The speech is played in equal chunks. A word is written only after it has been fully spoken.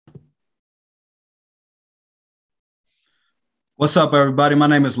What's up, everybody? My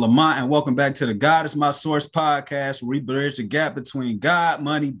name is Lamont, and welcome back to the God is My Source podcast, where we bridge the gap between God,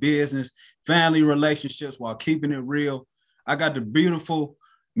 money, business, family relationships while keeping it real. I got the beautiful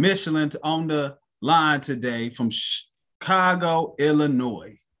Mysoline on the line today from Chicago,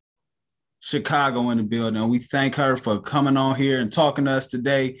 Illinois. Chicago in the building. We thank her for coming on here and talking to us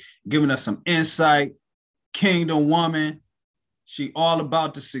today, giving us some insight. Kingdom woman. She all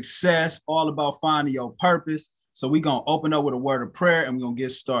about the success, all about finding your purpose. So we're going to open up with a word of prayer and we're going to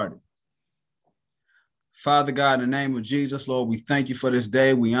get started. Father God, in the name of Jesus, Lord, we thank you for this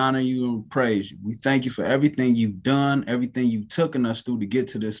day. We honor you and praise you. We thank you for everything you've done, everything you've taken us through to get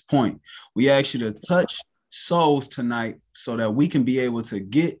to this point. We ask you to touch souls tonight so that we can be able to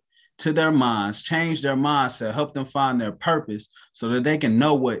get to their minds, change their mindset, help them find their purpose so that they can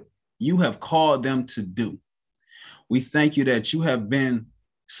know what you have called them to do. We thank you that you have been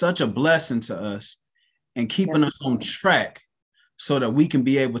such a blessing to us and keeping us on track so that we can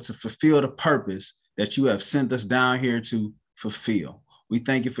be able to fulfill the purpose that you have sent us down here to fulfill. We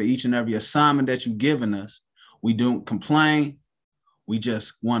thank you for each and every assignment that you've given us. We don't complain. We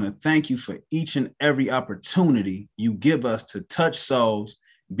just want to thank you for each and every opportunity you give us to touch souls,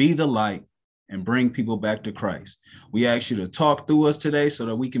 be the light, and bring people back to Christ. We ask you to talk through us today so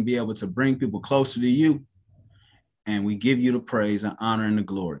that we can be able to bring people closer to you. And we give you the praise and honor and the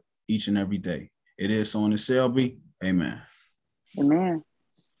glory each and every day. It is so, and it shall be. Amen. Amen.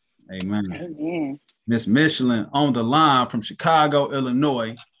 Amen. Amen. Miss Mysoline on the line from Chicago,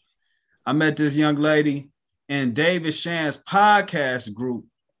 Illinois. I met this young lady in David Shan's podcast group.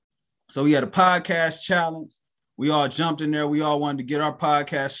 So we had a podcast challenge. We all jumped in there. We all wanted to get our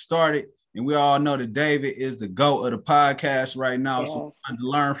podcast started. And we all know that David is the GOAT of the podcast right now. Yes. So we wanted to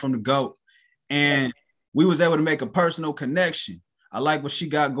learn from the GOAT. And we was able to make a personal connection. I like what she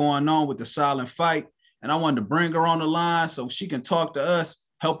got going on with the silent fight. And I wanted to bring her on the line so she can talk to us,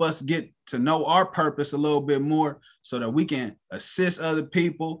 help us get to know our purpose a little bit more so that we can assist other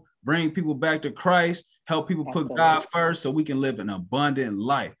people, bring people back to Christ, help people put God first so we can live an abundant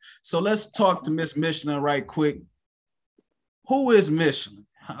life. So let's talk to Miss Mysoline right quick. Who is Mysoline?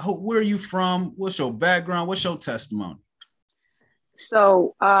 Where are you from? What's your background? What's your testimony?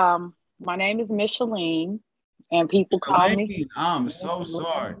 So my name is Mysoline. And people call me. I'm so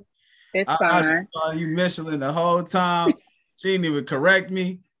sorry. It's fine. I call you Mysoline the whole time. She didn't even correct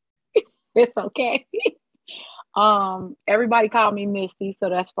me. It's okay. Everybody call me Misty, so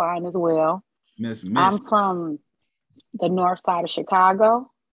that's fine as well. Miss Misty. I'm from the north side of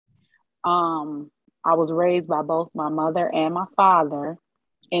Chicago. I was raised by both my mother and my father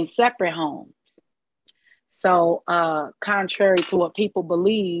in separate homes. So contrary to what people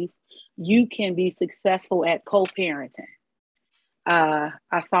believe, you can be successful at co-parenting. I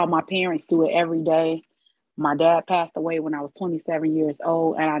saw my parents do it every day. My dad passed away when I was 27 years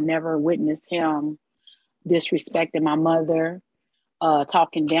old, and I never witnessed him disrespecting my mother,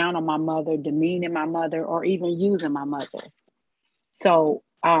 talking down on my mother, demeaning my mother, or even using my mother. So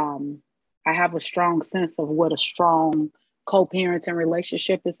I have a strong sense of what a strong co-parenting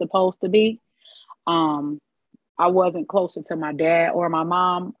relationship is supposed to be. I wasn't closer to my dad or my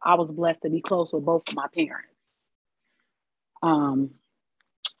mom. I was blessed to be close with both of my parents. I'm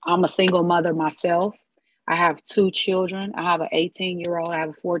a single mother myself. I have two children. I have an 18-year-old. I have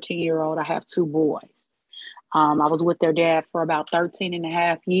a 14-year-old. I have two boys. I was with their dad for about 13 and a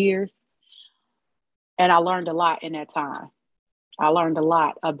half years. And I learned a lot in that time. I learned a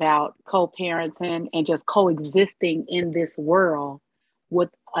lot about co-parenting and just coexisting in this world with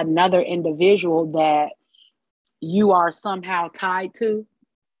another individual that you are somehow tied to,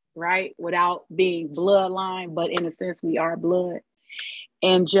 right? Without being bloodline, but in a sense, we are blood.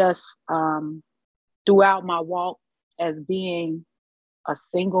 And just throughout my walk as being a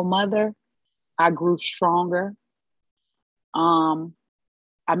single mother, I grew stronger.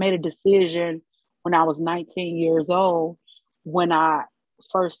 I made a decision when I was 19 years old, when I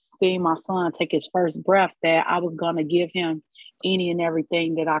first seen my son take his first breath, that I was going to give him any and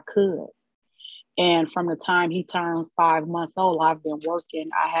everything that I could. And from the time he turned 5 months old, I've been working.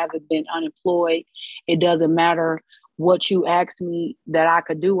 I haven't been unemployed. It doesn't matter what you ask me that I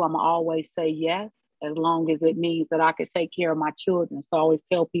could do. I'm always say yes, as long as it means that I could take care of my children. So I always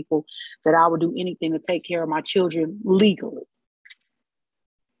tell people that I would do anything to take care of my children legally.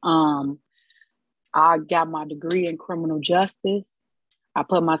 I got my degree in criminal justice. I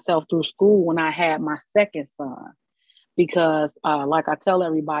put myself through school when I had my second son. Because like I tell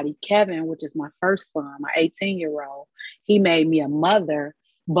everybody, Kevin, which is my first son, my 18-year-old, he made me a mother,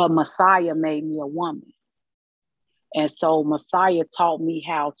 but Messiah made me a woman. And so Messiah taught me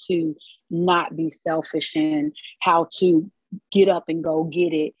how to not be selfish and how to get up and go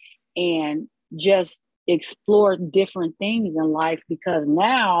get it and just explore different things in life, because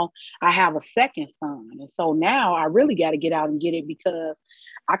now I have a second son. And so now I really got to get out and get it, because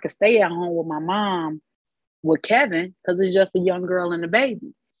I could stay at home with my mom with Kevin because it's just a young girl and a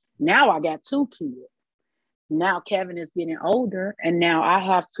baby. Now I got 2 kids. Now Kevin is getting older, and now I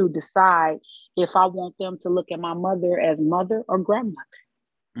have to decide if I want them to look at my mother as mother or grandmother.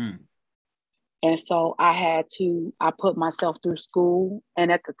 Mm. And so I put myself through school.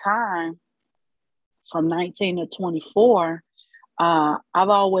 And at the time, from 19 to 24, I've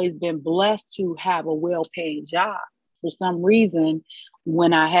always been blessed to have a well-paid job. For some reason,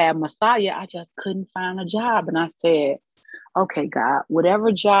 when I had Messiah, I just couldn't find a job. And I said, okay, God,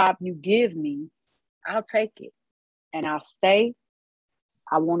 whatever job you give me, I'll take it. And I'll stay.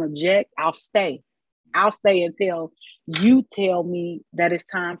 I won't object. I'll stay. I'll stay until you tell me that it's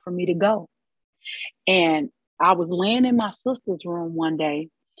time for me to go. And I was laying in my sister's room one day,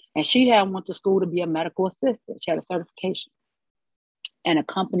 and she had went to school to be a medical assistant. She had a certification. And a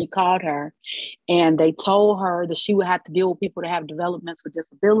company called her, and they told her that she would have to deal with people that have developmental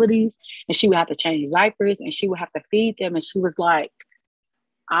disabilities, and she would have to change diapers, and she would have to feed them. And she was like,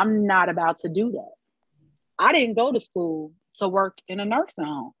 I'm not about to do that. I didn't go to school to work in a nursing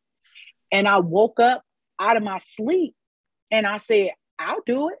home. And I woke up out of my sleep and I said, I'll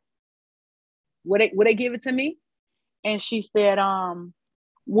do it. Would they give it to me? And she said,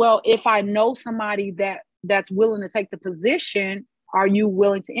 well, if I know somebody that's willing to take the position, are you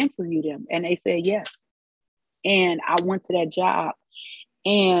willing to interview them? And they said yes. And I went to that job,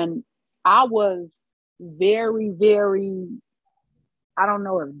 and I was very, very, I don't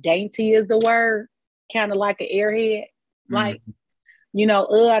know if dainty is the word, kind of like an airhead. Like, I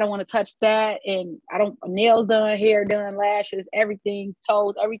don't want to touch that. And I don't, nails done, hair done, lashes, everything,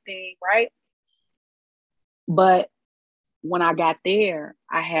 toes, everything, right? But when I got there,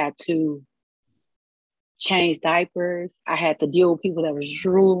 I had to change diapers. I had to deal with people that was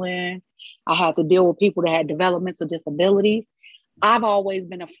drooling. I had to deal with people that had developmental disabilities. I've always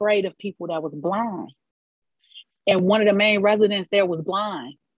been afraid of people that was blind. And one of the main residents there was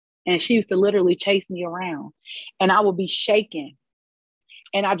blind. And she used to literally chase me around. And I would be shaking.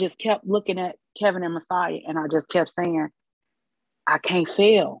 And I just kept looking at Kevin and Messiah. And I just kept saying, I can't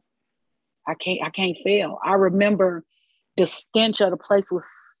fail. I can't fail. I remember the stench of the place was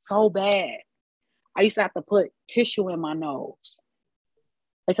so bad. I used to have to put tissue in my nose.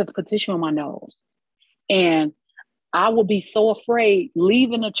 And I would be so afraid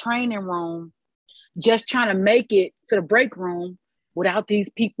leaving the training room, just trying to make it to the break room without these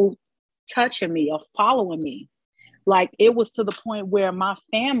people touching me or following me. Like, it was to the point where my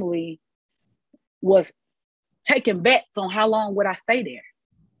family was taking bets on how long would I stay there.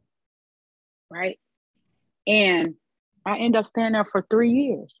 Right. And I ended up staying there for 3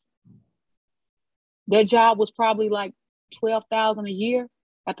 years. Their job was probably like $12,000 a year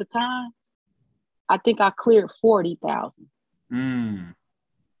at the time. I think I cleared $40,000.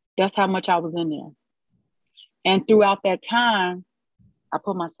 That's how much I was in there. And throughout that time, I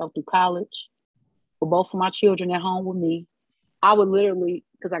put myself through college with both of my children at home with me. I would literally,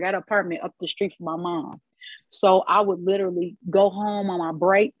 because I got an apartment up the street from my mom. So I would literally go home on my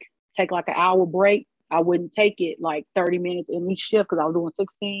break, take like an hour break. I wouldn't take it like 30 minutes in each shift because I was doing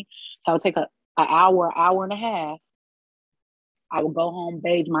 16. So I would take an hour and a half. I would go home,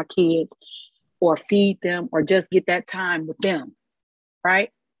 bathe my kids or feed them or just get that time with them, right?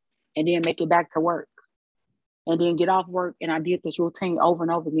 And then make it back to work. And then get off work. And I did this routine over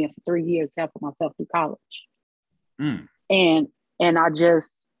and over again for 3 years to help myself through college. And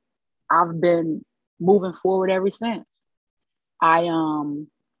I've been moving forward ever since. When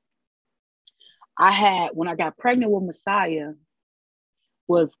I got pregnant with Messiah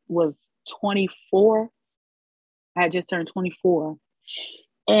was 24. I had just turned 24.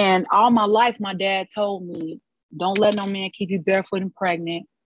 And all my life, my dad told me, don't let no man keep you barefoot and pregnant.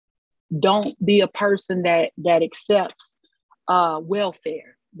 Don't be a person that accepts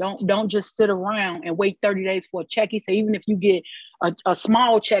welfare. Don't just sit around and wait 30 days for a check. He said, even if you get a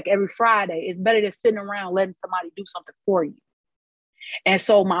small check every Friday, it's better than sitting around letting somebody do something for you. And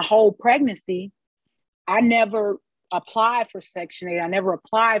so my whole pregnancy, I never applied for Section 8. I never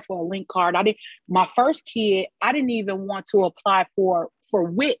applied for a link card. My first kid, I didn't even want to apply for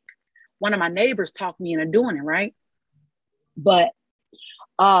WIC. One of my neighbors talked me into doing it, right? But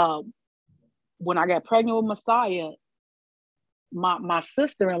when I got pregnant with Messiah, my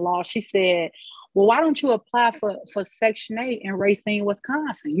sister-in-law, she said, well, why don't you apply for Section 8 in Racine,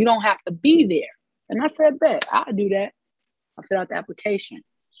 Wisconsin? You don't have to be there. And I said, bet, I'll do that. I filled out the application.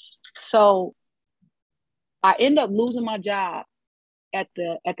 So I end up losing my job at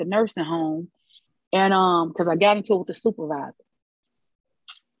the nursing home, and because I got into it with the supervisor.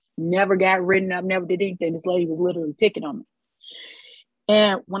 Never got written up, never did anything. This lady was literally picking on me.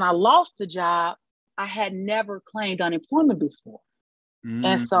 And when I lost the job, I had never claimed unemployment before.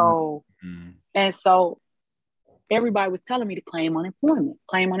 And so, and so everybody was telling me to claim unemployment,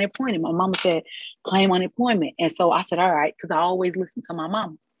 claim unemployment. My mama said, claim unemployment. And so I said, all right, because I always listen to my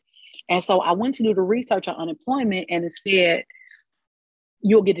mama. And so I went to do the research on unemployment, and it said,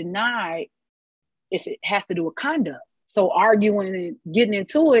 you'll get denied if it has to do with conduct. So arguing and getting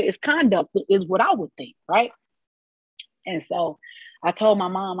into it is conduct, is what I would think, right? And so I told my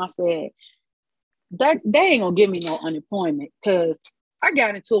mom, I said, they ain't gonna give me no unemployment because I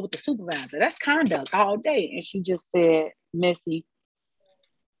got into it with the supervisor. That's conduct all day. And she just said, Missy,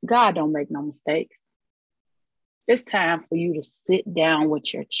 God don't make no mistakes. It's time for you to sit down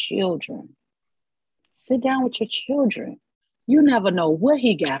with your children. Sit down with your children. You never know what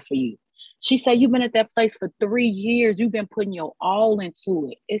he got for you. She said, you've been at that place for 3 years. You've been putting your all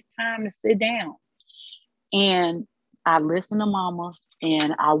into it. It's time to sit down. And I listened to mama,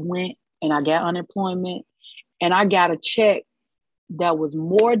 and I went and I got unemployment, and I got a check that was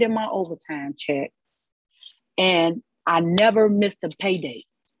more than my overtime check. And I never missed a pay date,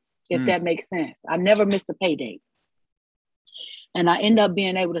 if that makes sense. I never missed a pay date. And I ended up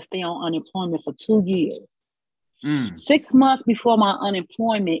being able to stay on unemployment for 2 years. 6 months before my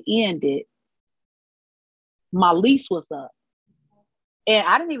unemployment ended, my lease was up. And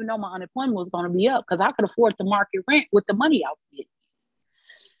I didn't even know my unemployment was going to be up because I could afford the market rent with the money I was getting.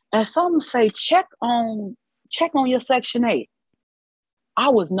 And some say, check on your Section 8. I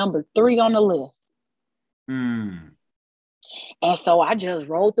was number 3 on the list. And so I just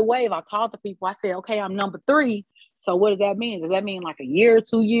rode the wave. I called the people. I said, okay, I'm number 3. So what does that mean? Does that mean like a year,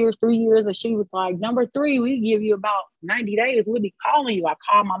 2 years, 3 years? And she was like, number 3, we give you about 90 days. We'll be calling you. I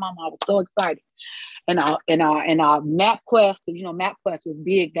called my mama. I was so excited. And our MapQuest, you know, MapQuest was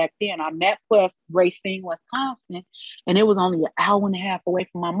big back then. Our MapQuest Racine, Wisconsin, and it was only an hour and a half away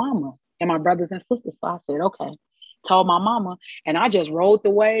from my mama and my brothers and sisters. So I said, okay. Told my mama, and I just rode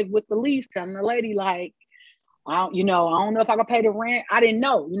the wave with the lease, telling the lady like, I don't know if I can pay the rent. I didn't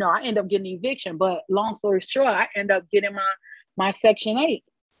know. I ended up getting eviction, but long story short, I ended up getting my Section 8,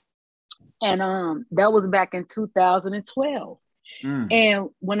 and that was back in 2012. And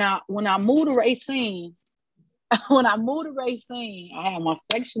when I moved to Racine, I had my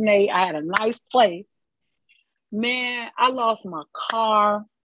Section 8. I had a nice place. Man, I lost my car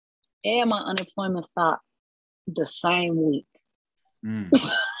and my unemployment stopped the same week.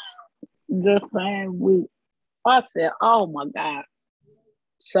 The same week. I said, oh my God.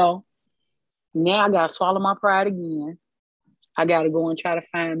 So now I got to swallow my pride again. I got to go and try to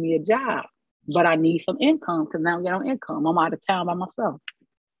find me a job. But I need some income because now I got no income. I'm out of town by myself.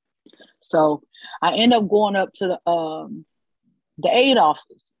 So I end up going up to the aid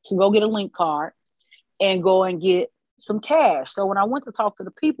office to go get a link card and go and get some cash. So when I went to talk to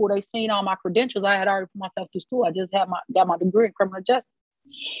the people, they seen all my credentials. I had already put myself through school. I just got my degree in criminal justice.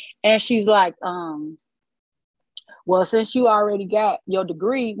 And she's like, well, since you already got your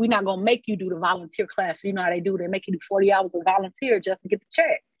degree, we're not going to make you do the volunteer class. You know how they do. They make you do 40 hours of volunteer just to get the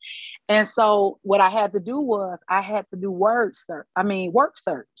check. And so what I had to do was I had to do work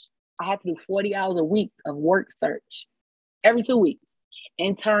search. I had to do 40 hours a week of work search every 2 weeks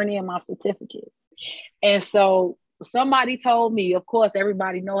and turn in my certificate. And so somebody told me, of course,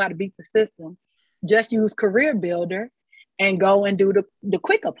 everybody know how to beat the system. Just use Career Builder and go and do the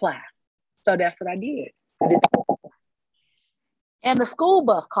quick apply. So that's what I did. And the school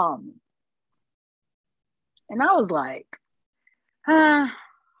bus called me. And I was like,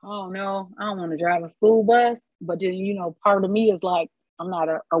 oh no, I don't want to drive a school bus. But then, part of me is like, I'm not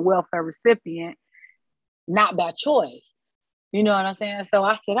a welfare recipient, not by choice. You know what I'm saying? So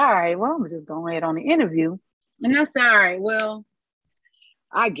I said, all right, well, I'm just going ahead on the interview. And I said, all right, well,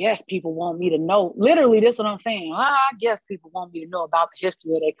 I guess people want me to know. Literally, this is what I'm saying. I guess people want me to know about the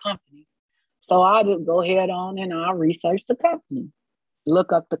history of their company. So I'll just go ahead on and I'll research the company,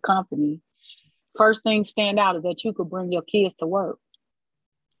 look up the company. First thing stand out is that you could bring your kids to work.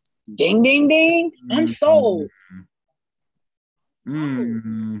 Ding, ding, ding. I'm sold.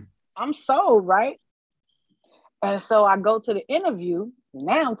 I'm sold, right? And so I go to the interview. And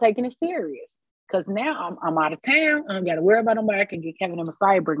now I'm taking it serious because now I'm out of town. I don't got to worry about nobody. I can get Kevin and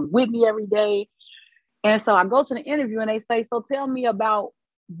Messiah, bring them with me every day. And so I go to the interview and they say, so tell me about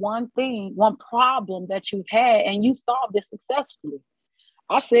one problem that you've had and you solved it successfully.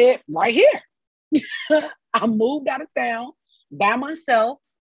 I said, right here. I moved out of town by myself.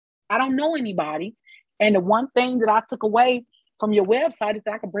 I don't know anybody. And the one thing that I took away from your website is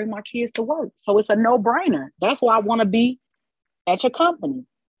that I can bring my kids to work. So it's a no-brainer. That's why I want to be at your company.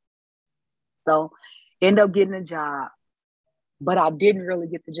 So end up getting a job, but I didn't really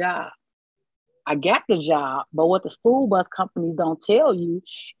get the job. I got the job, but what the school bus companies don't tell you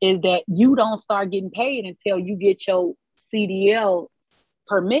is that you don't start getting paid until you get your CDL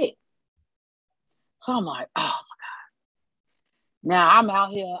permit. So I'm like, oh my God. Now I'm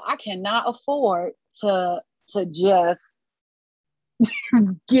out here. I cannot afford to just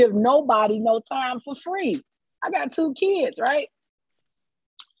give nobody no time for free. I got 2 kids, right?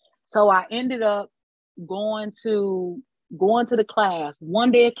 So I ended up going to the class.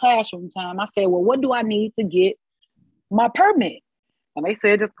 One day of classroom time, I said, well, what do I need to get my permit? And they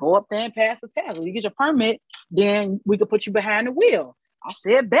said, just go up there and pass the test. When you get your permit, then we could put you behind the wheel. I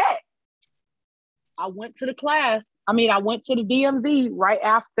said, bet. I went to the class. I went to the DMV right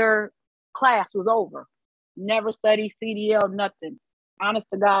after class was over. Never studied CDL, nothing. Honest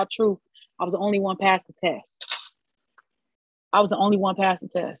to God, truth. I was the only one passed the test.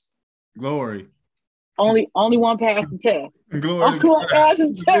 Glory. Only one passed the test. Glory. Only one passed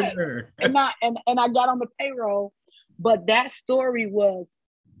the test. And I got on the payroll. But that story was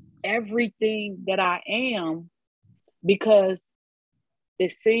everything that I am, because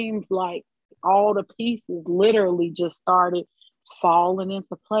it seems like all the pieces literally just started falling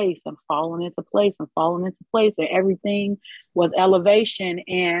into place and falling into place and falling into place. And everything was elevation.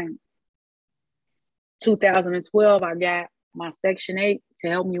 And 2012, I got my Section 8 to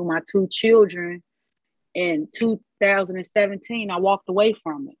help me with my 2 children. In 2017, I walked away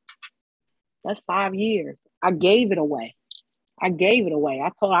from it. That's 5 years. I gave it away. I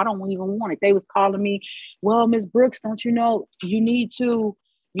told her I don't even want it. They was calling me, well, Ms. Brooks, don't you know you need to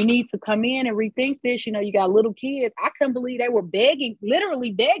come in and rethink this. You know, you got little kids. I couldn't believe they were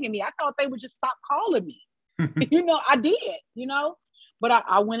literally begging me. I thought they would just stop calling me. I did, But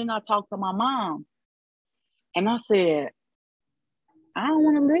I went and I talked to my mom. And I said, I don't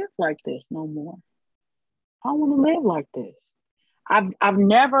want to live like this no more. I don't want to live like this. I've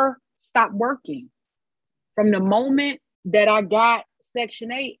never stopped working. From the moment that I got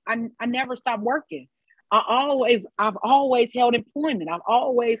Section 8, I never stopped working. I've always held employment. I've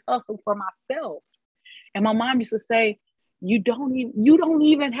always hustled for myself. And my mom used to say, you don't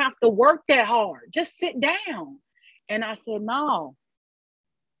even have to work that hard. Just sit down. And I said, no,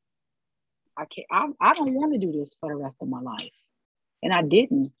 I can't. I don't want to do this for the rest of my life. And I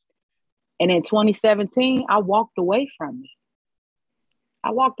didn't. And in 2017, I walked away from it.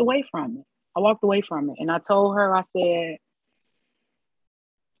 And I told her, I said,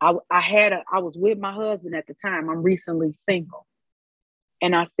 I was with my husband at the time. I'm recently single.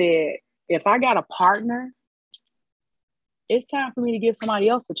 And I said, if I got a partner, it's time for me to give somebody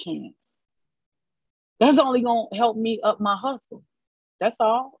else a chance. That's only going to help me up my hustle. That's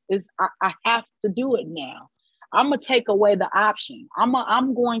all. I have to do it now. I'm going to take away the option.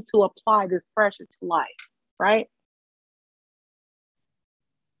 I'm going to apply this pressure to life, right?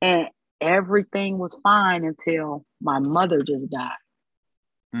 And everything was fine until my mother just died.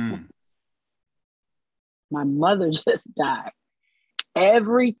 My mother just died.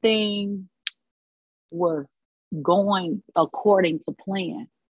 Everything was going according to plan.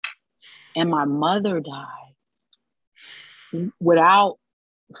 And my mother died without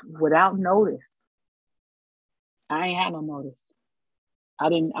notice. I ain't had no notice. I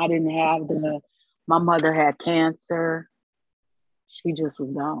didn't have my mother had cancer. She just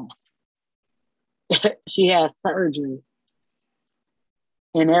was gone. She had surgery.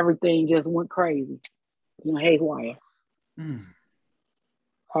 And everything just went crazy. Haywire.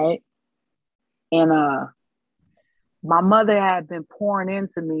 Right? And my mother had been pouring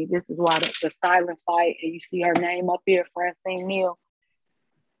into me. This is why the silent fight, and you see her name up here, Francine Neal,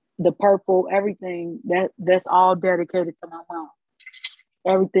 the purple, everything, that's all dedicated to my mom.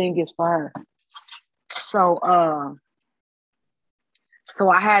 Everything is for her. So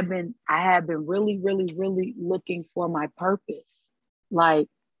I had been really, really, really looking for my purpose. Like,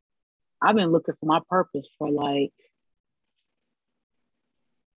 I've been looking for my purpose for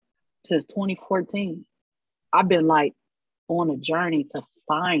since 2014. I've been on a journey to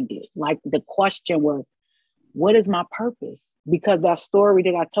find it. Like, the question was, what is my purpose? Because that story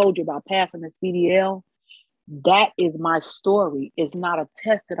that I told you about passing the CDL, that is my story. It's not a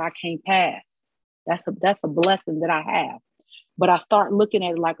test that I can't pass. That's a blessing that I have. But I start looking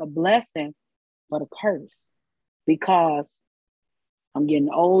at it like a blessing, but a curse, because I'm getting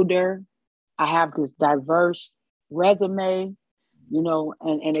older. I have this diverse resume,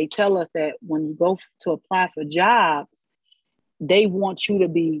 and they tell us that when you go to apply for jobs, they want you to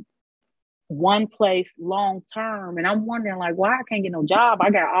be one place long term. And I'm wondering, like, why I can't get no job? I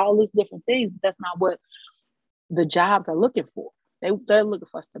got all these different things, but that's not what the jobs are looking for. They're looking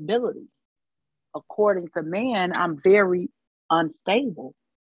for stability. According to man, I'm very unstable,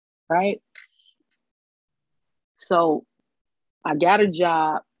 right? So I got a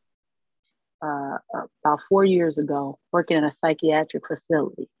job about 4 years ago working in a psychiatric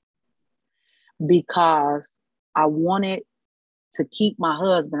facility because I wanted to keep my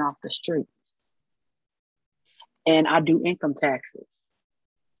husband off the streets. And I do income taxes.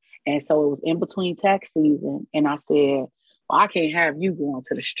 And so it was in between tax season. And I said, well, I can't have you going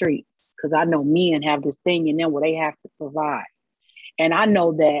to the streets because I know men have this thing in them where they have to provide. And I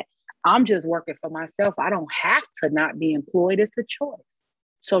know that I'm just working for myself. I don't have to not be employed. It's a choice.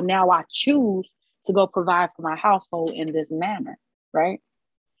 So now I choose to go provide for my household in this manner, right?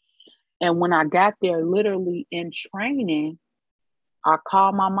 And when I got there, literally in training, I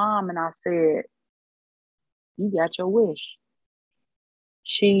called my mom and I said, you got your wish.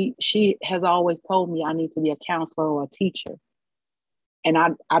 She has always told me I need to be a counselor or a teacher. And I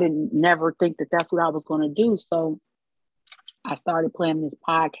didn't never think that that's what I was going to do. So I started playing this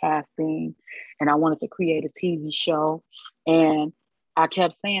podcasting and I wanted to create a TV show. And I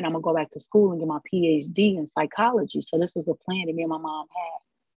kept saying, I'm going to go back to school and get my PhD in psychology. So this was a plan that me and my mom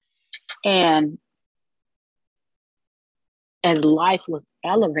had. And as life was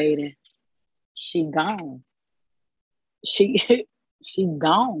elevating, she gone. She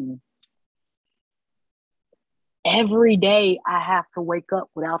gone. Every day I have to wake up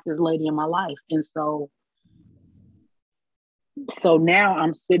without this lady in my life. And so now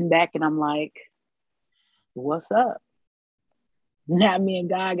I'm sitting back and I'm like, what's up? Now me and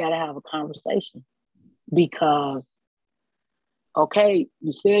God got to have a conversation because, okay,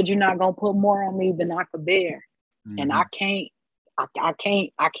 you said you're not going to put more on me than I could bear. Mm-hmm. And I can't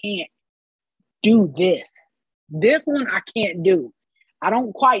do this. This one I can't do. I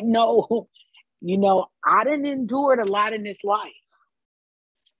don't quite know. You know, I didn't endure a lot in this life,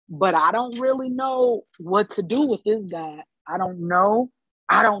 but I don't really know what to do with this guy. I don't know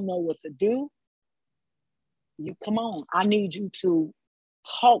what to do. You come on. I need you to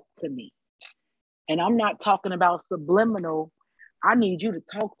talk to me. And I'm not talking about subliminal. I need you to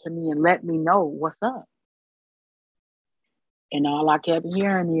talk to me and let me know what's up. And all I kept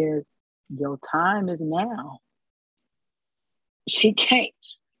hearing is, your time is now. She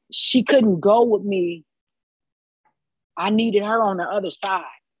couldn't go with me. I needed her on the other side.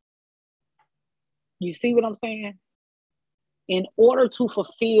 You see what I'm saying? In order to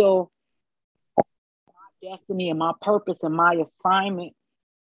fulfill my destiny and my purpose and my assignment,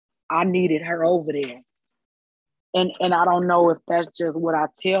 I needed her over there. And I don't know if that's just what I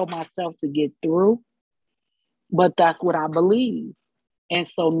tell myself to get through, but that's what I believe. And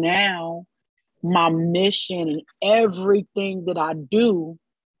so now my mission and everything that I do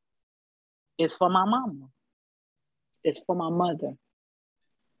is for my mama. It's for my mother.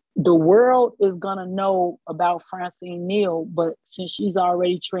 The world is going to know about Francine Neal, but since she's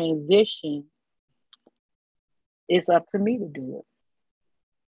already transitioned, it's up to me to do it.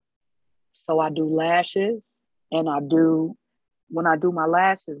 So I do lashes, and when I do my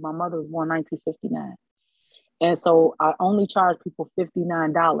lashes, my mother was born 1959. And so I only charge people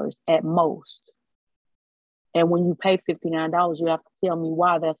 $59 at most. And when you pay $59, you have to tell me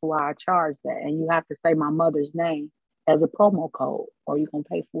why. That's why I charge that. And you have to say my mother's name as a promo code, or you're going to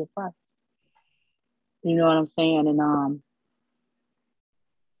pay full price. You know what I'm saying?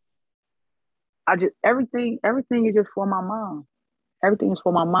 And everything is just for my mom. Everything is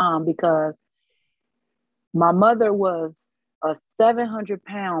for my mom because my mother was a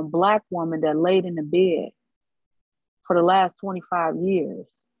 700-pound Black woman that laid in the bed for the last 25 years.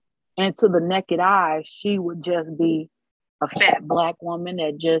 And to the naked eye, she would just be a fat Black woman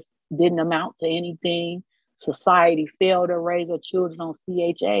that just didn't amount to anything. Society failed to raise her children on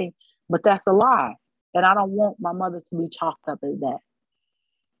CHA, but that's a lie. And I don't want my mother to be chalked up as that.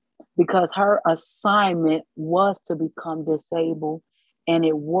 Because her assignment was to become disabled, and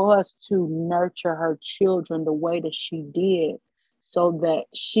it was to nurture her children the way that she did so that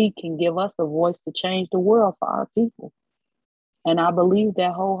she can give us a voice to change the world for our people. And I believe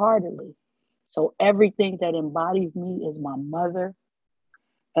that wholeheartedly. So everything that embodies me is my mother,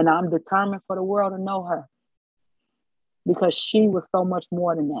 and I'm determined for the world to know her because she was so much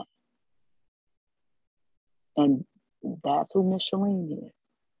more than that. And that's who Mysoline is.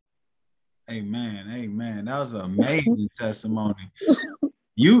 Amen. That was an amazing testimony.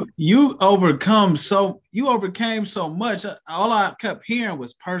 You overcame so much. All I kept hearing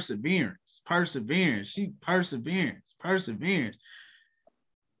was perseverance. She perseverance.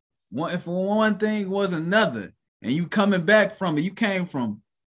 if one thing was another, and you coming back from it, you came from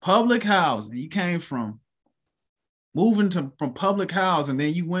public housing, you came from moving from public housing,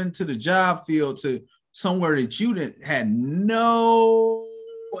 then you went to the job field to somewhere that you had no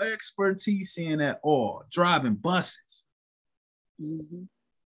expertise in at all, driving buses. Mm-hmm.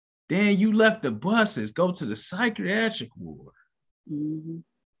 Then you left the buses, go to the psychiatric ward, Mm-hmm.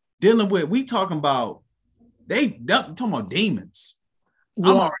 dealing with, we talking about, talking about demons. I'm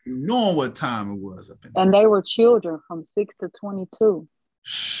Yeah. already knowing what time it was up in there. And they were children from 6 to 22.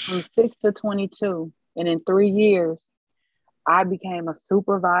 From 6 to 22. And in 3 years, I became a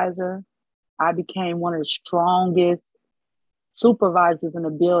supervisor. I became one of the strongest supervisors in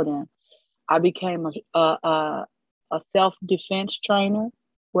the building. I became a self-defense trainer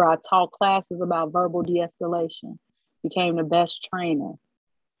where I taught classes about verbal de-escalation. Became the best trainer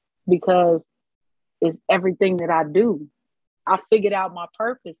because it's everything that I do. I figured out my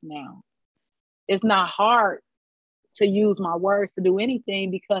purpose now. It's not hard to use my words to do anything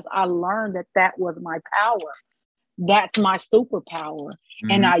because I learned that that was my power. That's my superpower.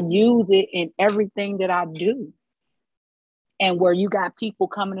 Mm-hmm. And I use it in everything that I do. And where you got people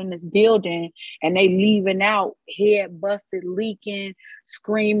coming in this building and they leaving out head busted, leaking,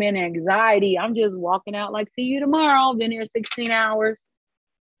 screaming, anxiety. I'm just walking out like, see you tomorrow. Been here 16 hours.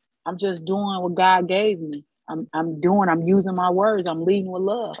 I'm just doing what God gave me. I'm using my words. I'm leading with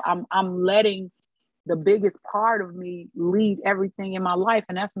love. I'm letting the biggest part of me lead everything in my life.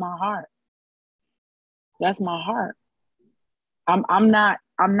 And that's my heart. That's my heart. I'm not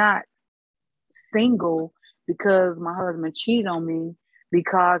single because my husband cheated on me,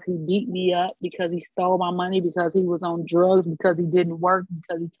 because he beat me up, because he stole my money, because he was on drugs, because he didn't work,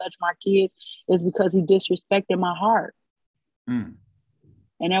 because he touched my kids. It's because he disrespected my heart. Mm.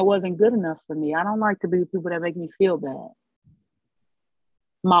 And that wasn't good enough for me. I don't like to be with people that make me feel bad.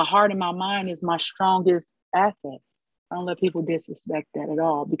 My heart and my mind is my strongest asset. I don't let people disrespect that at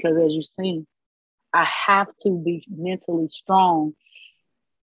all, because as you've seen, I have to be mentally strong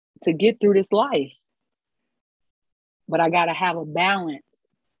to get through this life. But I got to have a balance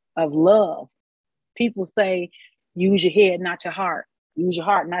of love. People say, use your head, not your heart. Use your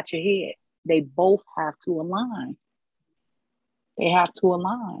heart, not your head. They both have to align. They have to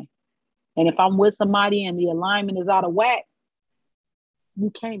align. And if I'm with somebody and the alignment is out of whack,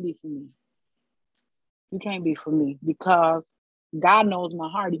 you can't be for me. You can't be for me, because God knows my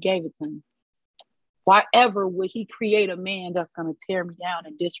heart. He gave it to me. Why ever would he create a man that's going to tear me down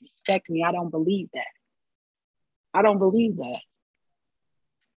and disrespect me? I don't believe that. I don't believe that.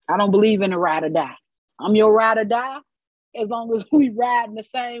 I don't believe in a ride or die. I'm your ride or die as long as we ride in the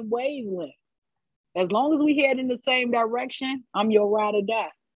same wavelength. As long as we head in the same direction, I'm your ride or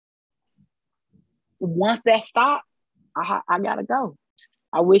die. Once that stops, I got to go.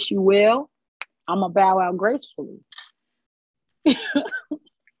 I wish you well. I'm going to bow out gracefully.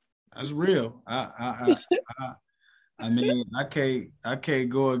 That's real. I mean, I can't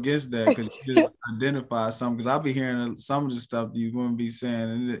go against that, because you just identify something. Because I'll be hearing some of the stuff that you're going to be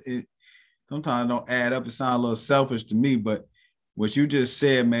saying, and it sometimes don't add up. It sounds a little selfish to me, but what you just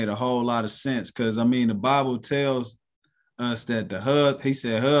said made a whole lot of sense. Because I mean, the Bible tells us that he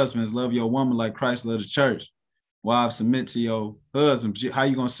said, husbands, love your woman like Christ loved the church. Wives, submit to your husband. How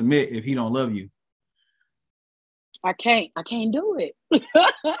you gonna submit if he don't love you? I can't do it.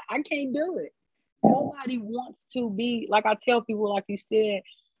 I can't do it. Nobody wants to be, like I tell people, like you said,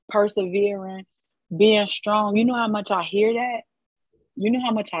 persevering, being strong. You know how much I hear that? You know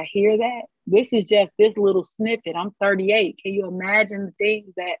how much I hear that? This is just this little snippet. I'm 38. Can you imagine the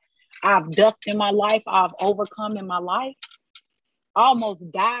things that I've ducked in my life, I've overcome in my life? I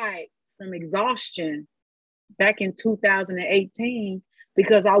almost died from exhaustion back in 2018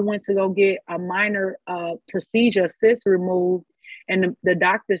 because I went to go get a minor procedure, cyst removed, and the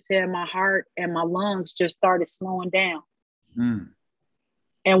doctor said my heart and my lungs just started slowing down. Mm.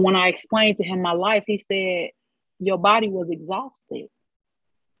 And when I explained to him my life, he said, your body was exhausted.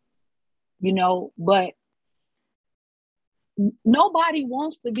 You know, but nobody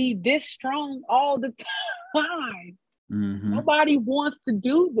wants to be this strong all the time. Mm-hmm. Nobody wants to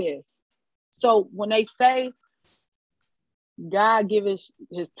do this. So when they say God gives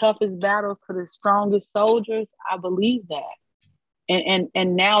his toughest battles to the strongest soldiers, I believe that.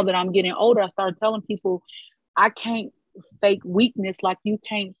 And now that I'm getting older, I started telling people, I can't fake weakness like you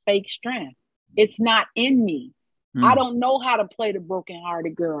can't fake strength. It's not in me. I don't know how to play the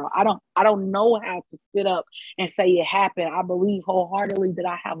brokenhearted girl. I don't know how to sit up and say it happened. I believe wholeheartedly that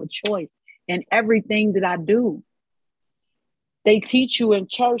I have a choice in everything that I do. They teach you in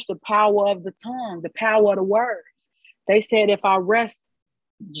church the power of the tongue, the power of the words. They said if I rest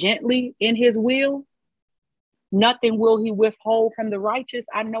gently in his will, nothing will he withhold from the righteous.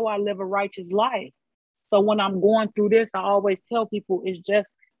 I know I live a righteous life. So when I'm going through this, I always tell people it's just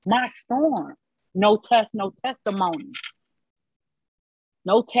my storm. No test, no testimony.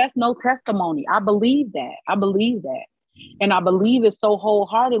 No test, no testimony. I believe that. I believe that. And I believe it so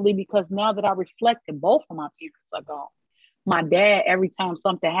wholeheartedly because now that I reflected, both of my parents are gone. My dad, every time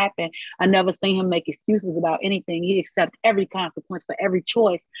something happened, I never seen him make excuses about anything. He accepted every consequence for every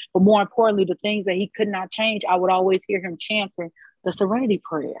choice. But more importantly, the things that he could not change, I would always hear him chanting the serenity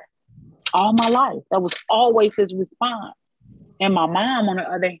prayer all my life. That was always his response. And my mom, on the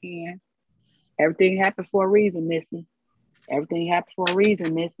other hand, everything happened for a reason, Missy. Everything happened for a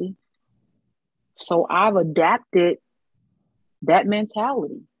reason, Missy. So I've adapted that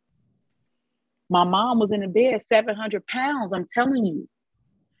mentality. My mom was in the bed 700 pounds, I'm telling you,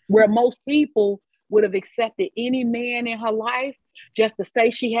 where most people would have accepted any man in her life just to say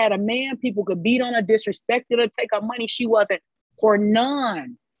she had a man. People could beat on her, disrespect her, take her money. She wasn't for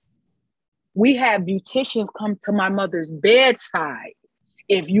none. We had beauticians come to my mother's bedside.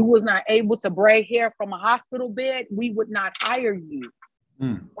 If you was not able to braid hair from a hospital bed, we would not hire you.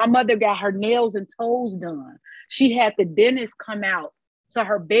 My mother got her nails and toes done. She had the dentist come out to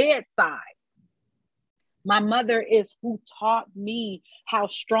her bedside. My mother is who taught me how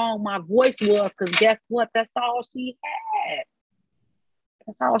strong my voice was, because guess what? That's all she had.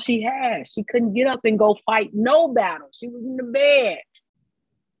 That's all she had. She couldn't get up and go fight no battle. She was in the bed.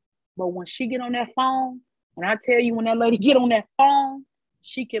 But when she get on that phone, and I tell you, when that lady get on that phone,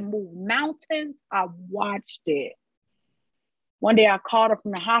 she can move mountains. I watched it. One day I called her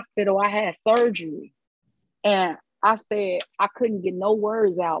from the hospital. I had surgery. And I said, I couldn't get no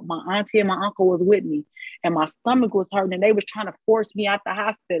words out. My auntie and my uncle was with me. And my stomach was hurting. And they was trying to force me out the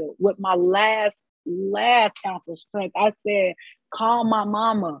hospital with my last ounce of strength. I said, call my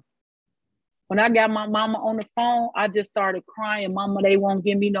mama. When I got my mama on the phone, I just started crying. Mama, they won't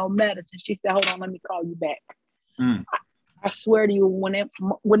give me no medicine. She said, hold on, let me call you back. I swear to you,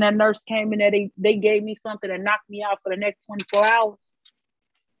 when that nurse came in there, they gave me something that knocked me out for the next 24 hours.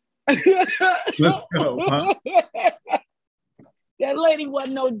 Let's go, huh? That lady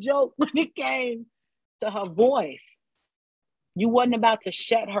wasn't no joke when it came to her voice. You wasn't about to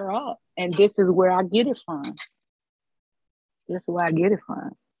shut her up. And this is where I get it from. This is where I get it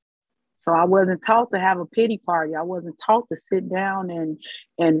from. So I wasn't taught to have a pity party. I wasn't taught to sit down and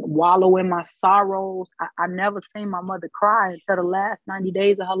wallow in my sorrows. I never seen my mother cry until the last 90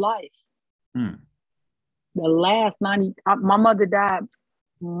 days of her life. The last 90, my mother died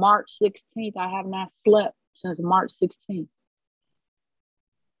March 16th. I have not slept since March 16th.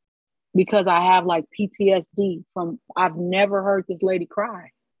 Because I have like PTSD from, I've never heard this lady cry.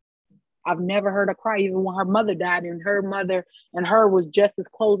 I've never heard her cry, even when her mother died, and her mother and her was just as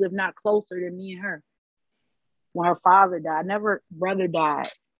close, if not closer, than me and her. When her father died, brother died.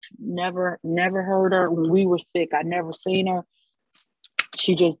 Never heard her when we were sick. I never seen her.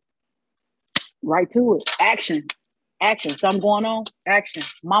 She just right to it. Action. Something going on. Action.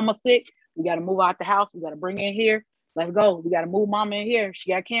 Mama sick. We got to move out the house. We got to bring her in here. Let's go. We got to move mama in here. She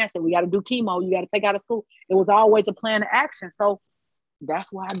got cancer. We got to do chemo. You got to take her out of school. It was always a plan of action. So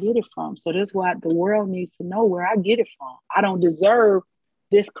that's where I get it from. So that's why the world needs to know where I get it from. I don't deserve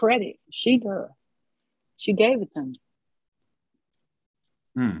this credit. She does. She gave it to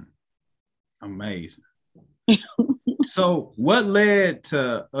me. Amazing. So what led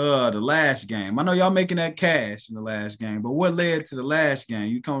to the last game? I know y'all making that cash in the last game, but what led to the last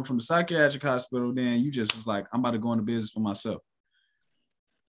game? You coming from the psychiatric hospital, then you just was like, I'm about to go into business for myself.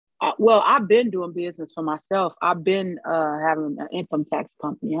 Well, I've been doing business for myself. I've been having an income tax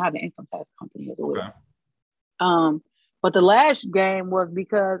company. I have an income tax company as well. Okay. But the last game was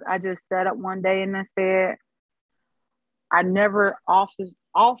because I just sat up one day and I said, I never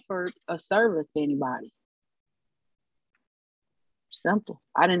offered a service to anybody. Simple.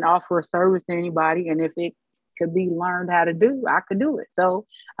 I didn't offer a service to anybody. And if it could be learned how to do, I could do it. So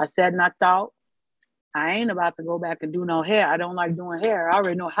I said, and I thought, I ain't about to go back and do no hair. I don't like doing hair. I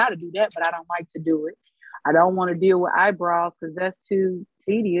already know how to do that, but I don't like to do it. I don't want to deal with eyebrows because that's too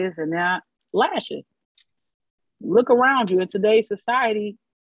tedious. And now lashes. Look around you in today's society,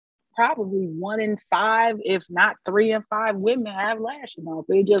 probably 1 in 5, if not 3 in 5 women have lashes on.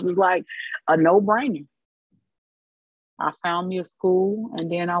 So it just was like a no-brainer. I found me a school and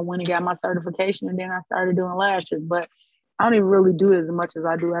then I went and got my certification and then I started doing lashes. But I don't even really do it as much as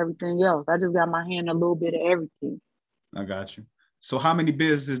I do everything else. I just got my hand in a little bit of everything. I got you. So how many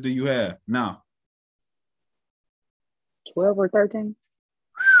businesses do you have now? 12 or 13.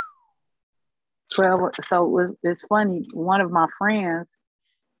 12. So it's funny. One of my friends,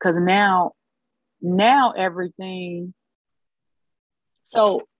 Because now everything.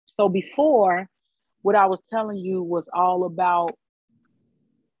 So before, what I was telling you was all about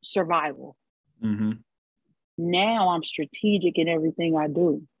survival. Mm-hmm. Now I'm strategic in everything I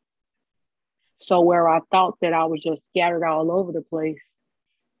do. So where I thought that I was just scattered all over the place,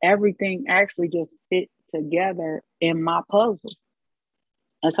 everything actually just fit together in my puzzle.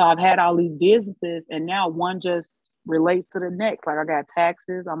 And so I've had all these businesses, and now one just relates to the next. Like I got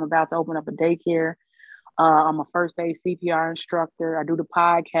taxes. I'm about to open up a daycare. I'm a first aid CPR instructor. I do the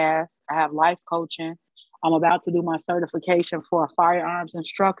podcast. I have life coaching. I'm about to do my certification for a firearms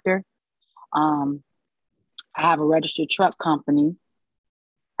instructor. Um, I have a registered truck company.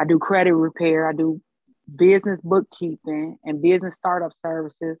 I do credit repair. I do business bookkeeping and business startup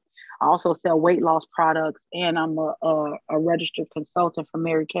services. I also sell weight loss products, and I'm a registered consultant for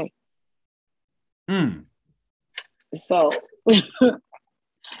Mary Kay. Mm. So,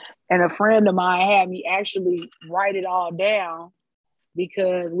 and a friend of mine had me actually write it all down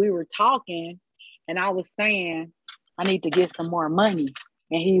because we were talking, and I was saying I need to get some more money,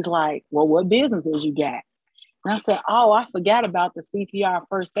 and he's like, "Well, what businesses you got?" And I said, "Oh, I forgot about the CPR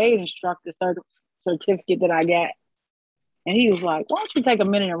first aid instructor certificate that I got." And he was like, "Why don't you take a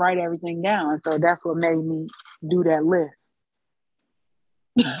minute and write everything down?" And so that's what made me do that list.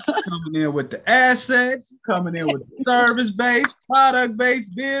 Coming in with the assets, coming in with the service-based,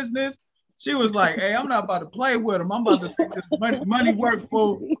 product-based business. She was like, "Hey, I'm not about to play with them. I'm about to make this money work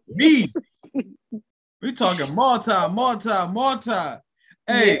for me." We talking multi.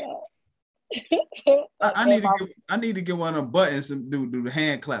 Hey, Yeah. I need to get one of them buttons and do the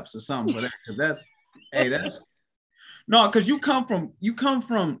hand claps or something for that, because that's no, because you come from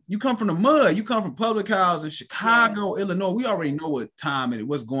the mud. You come from public house in Chicago, Illinois. We already know what time it is,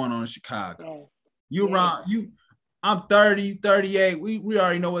 what's going on in Chicago. You around you. I'm 30, 38. We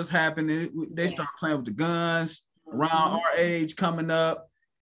already know what's happening. They start playing with the guns around our age coming up,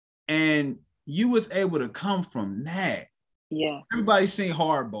 and you was able to come from that. Yeah. Everybody's seen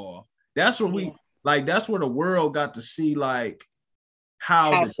Hardball. That's where that's where the world got to see like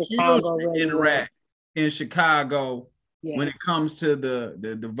how the children really interact in Chicago when it comes to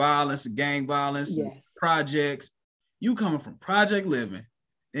the violence, the gang violence, projects. You coming from project living,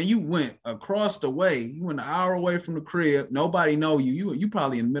 and you went across the way. You went an hour away from the crib. Nobody know you. You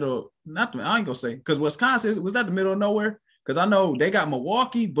probably in the middle. I ain't gonna say, because Wisconsin, was that the middle of nowhere? Because I know they got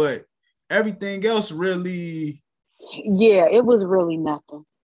Milwaukee, but everything else really. Yeah, it was really nothing.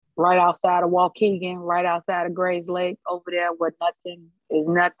 Right outside of Waukegan, right outside of Grays Lake, over there where nothing is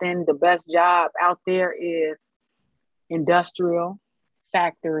nothing. The best job out there is industrial,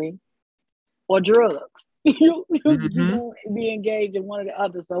 factory, or drugs. You won't be engaged in one or the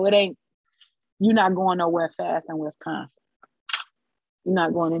other. So you're not going nowhere fast in Wisconsin. You're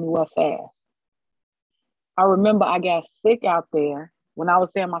not going anywhere fast. I remember I got sick out there when I was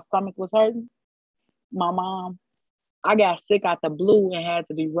saying my stomach was hurting. My mom, I got sick out the blue and had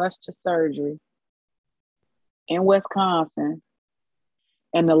to be rushed to surgery in Wisconsin.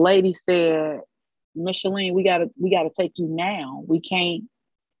 And the lady said, "Mysoline, we gotta take you now. We can't."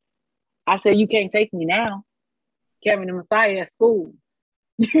 I said, "You can't take me now. Kevin and Messiah at school.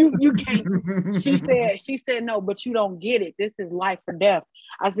 you can't." She said, "No, but you don't get it. This is life or death."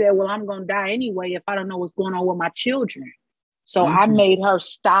 I said, "Well, I'm gonna die anyway if I don't know what's going on with my children." So I made her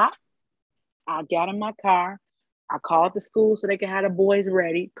stop. I got in my car. I called the school so they could have the boys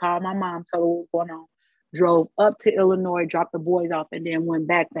ready. Called my mom, told her what was going on. Drove up to Illinois, dropped the boys off, and then went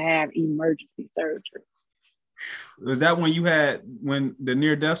back to have emergency surgery. Was that when the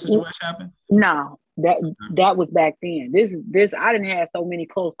near-death situation happened? No, that was back then. This I didn't have so many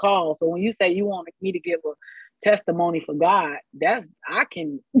close calls. So when you say you want me to give a testimony for God, I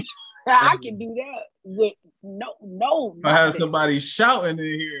can do that with no. I had somebody shouting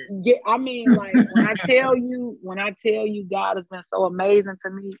in here. Yeah, I mean, like when I tell you God has been so amazing to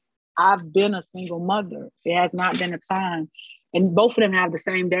me. I've been a single mother. It has not been a time, and both of them have the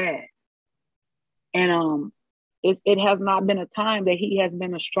same dad. And it has not been a time that he has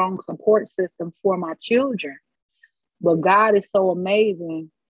been a strong support system for my children. But God is so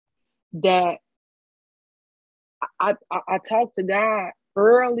amazing that I talked to God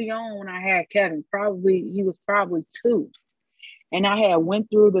early on when I had Kevin. He was probably 2. And I had went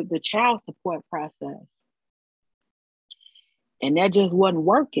through the child support process. And that just wasn't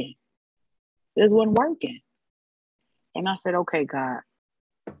working. It wasn't working. And I said, "Okay, God,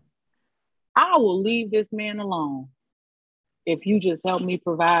 I will leave this man alone if you just help me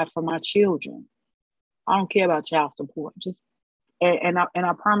provide for my children. I don't care about child support.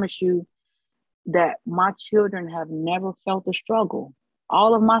 I promise you that my children have never felt a struggle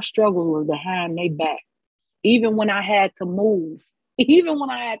All of my struggles was behind their back. Even when I had to move, even when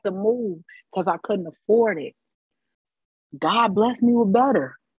I had to move because I couldn't afford it, God blessed me with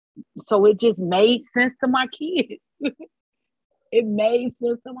better. So it just made sense to my kids. It made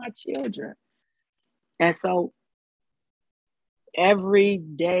sense to my children. And so every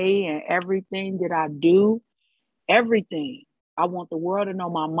day and everything that I do, everything, I want the world to know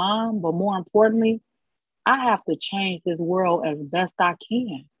my mom, but more importantly, I have to change this world as best I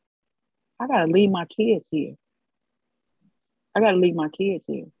can. I got to leave my kids here. I got to leave my kids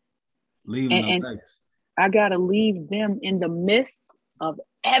here. Leaving a And legacy. I got to leave them in the midst of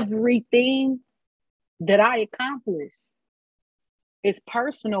everything that I accomplished. It's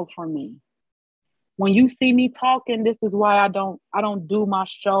personal for me. When you see me talking, this is why I don't do my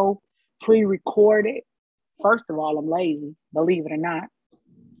show pre-recorded. First of all, I'm lazy, believe it or not.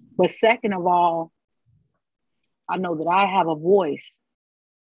 But second of all, I know that I have a voice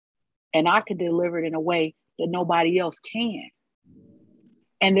and I can deliver it in a way that nobody else can.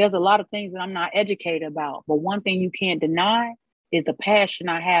 And there's a lot of things that I'm not educated about. But one thing you can't deny is the passion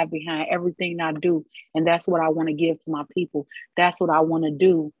I have behind everything I do. And that's what I want to give to my people. That's what I want to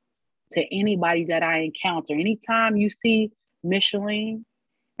do to anybody that I encounter. Anytime you see Mysoline,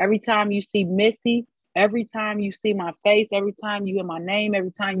 every time you see Missy, every time you see my face, every time you hear my name,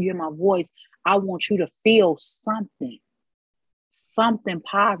 every time you hear my voice, I want you to feel something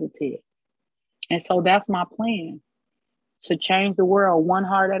positive. And so that's my plan, to change the world one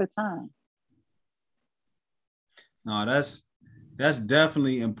heart at a time. No, that's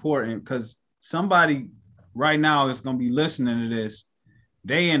definitely important, because somebody right now is going to be listening to this.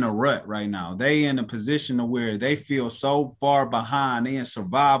 They in a rut right now. They in a position to where they feel so far behind. They in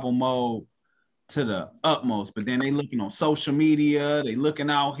survival mode to the utmost. But then they looking on social media. They looking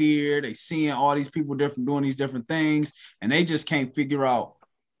out here. They seeing all these people different doing these different things, and they just can't figure out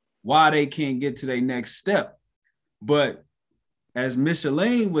why they can't get to their next step. But as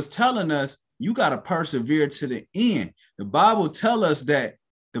Mysoline was telling us, you got to persevere to the end. The Bible tells us that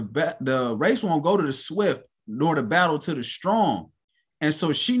the race won't go to the swift, nor the battle to the strong. And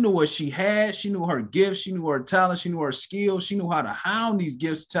so she knew what she had. She knew her gifts. She knew her talents. She knew her skills. She knew how to hound these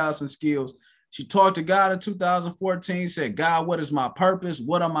gifts, talents, and skills. She talked to God in 2014, said, God, what is my purpose?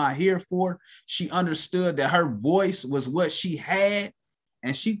 What am I here for? She understood that her voice was what she had.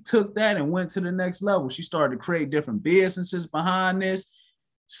 And she took that and went to the next level. She started to create different businesses behind this.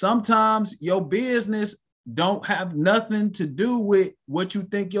 Sometimes your business don't have nothing to do with what you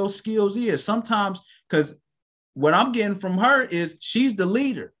think your skills is. Sometimes, because what I'm getting from her is she's the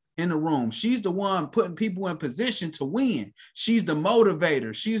leader in the room. She's the one putting people in position to win. She's the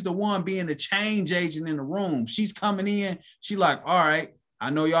motivator. She's the one being the change agent in the room. She's coming in. She like, all right, I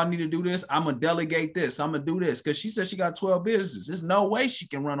know y'all need to do this. I'm going to delegate this. I'm going to do this. Because she said she got 12 businesses. There's no way she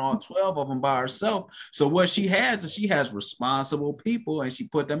can run all 12 of them by herself. So what she has is she has responsible people, and she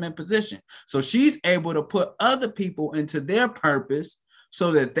put them in position. So she's able to put other people into their purpose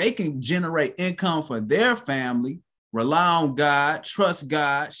so that they can generate income for their family, rely on God, trust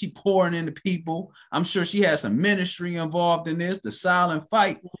God. She pouring into people. I'm sure she has some ministry involved in this, the silent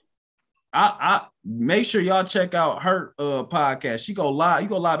fight. I make sure y'all check out her podcast. She go live. You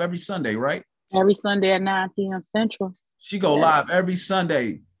go live every Sunday, right? Every Sunday at 9 p.m. Central. She go live every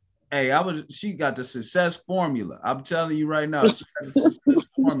Sunday. Hey, she got the success formula. I'm telling you right now, she got the success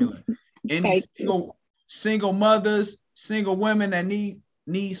formula. Any single mothers, single women that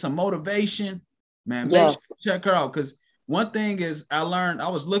need some motivation, man, make sure you check her out. Because one thing is, I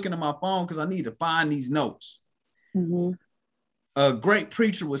was looking at my phone because I need to find these notes. Mm-hmm. A great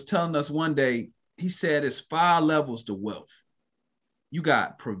preacher was telling us one day, he said it's 5 levels to wealth. You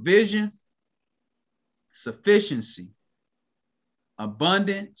got provision, sufficiency,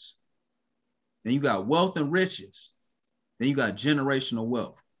 abundance, then you got wealth and riches, then you got generational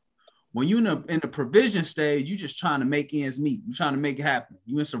wealth. When you're in the provision stage, you're just trying to make ends meet. You're trying to make it happen.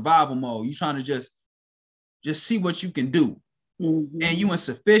 You in survival mode. You're trying to just see what you can do. Mm-hmm. And you in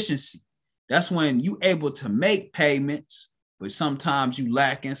sufficiency. That's when you able to make payments, but sometimes you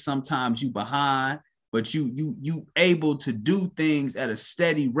lacking, sometimes you behind, but you able to do things at a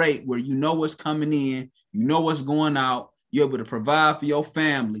steady rate where you know what's coming in, you know what's going out, you're able to provide for your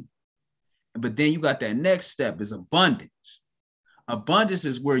family. But then you got that next step is abundance. Abundance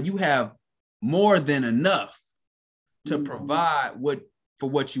is where you have more than enough to provide for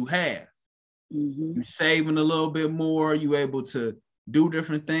what you have. Mm-hmm. You're saving a little bit more, you're able to do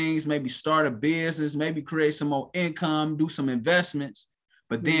different things, maybe start a business, maybe create some more income, do some investments.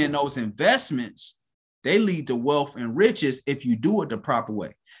 But then those investments, they lead to wealth and riches if you do it the proper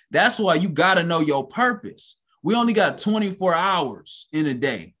way. That's why you got to know your purpose. We only got 24 hours in a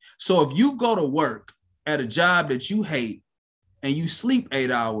day. So if you go to work at a job that you hate and you sleep 8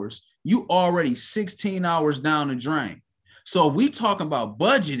 hours, you already 16 hours down the drain. So if we talking about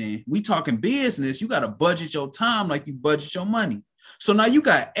budgeting, we talking business, you got to budget your time like you budget your money. So now you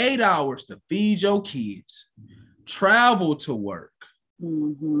got 8 hours to feed your kids, travel to work,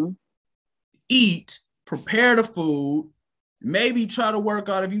 eat, prepare the food, maybe try to work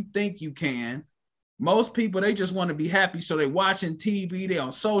out if you think you can. Most people, they just want to be happy. So they watching TV, they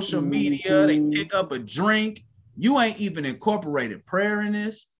on social media, they pick up a drink. You ain't even incorporated prayer in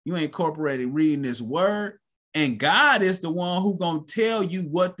this. You ain't incorporated reading this word. And God is the one who gonna tell you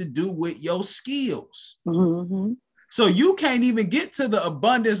what to do with your skills. So you can't even get to the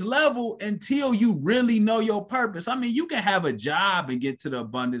abundance level until you really know your purpose. I mean, you can have a job and get to the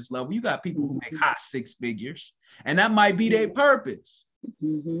abundance level. You got people who make high 6 figures, and that might be their purpose.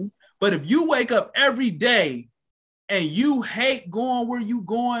 But if you wake up every day and you hate going where you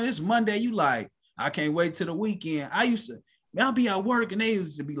going, it's Monday, you like, I can't wait till the weekend. I'll be at work and they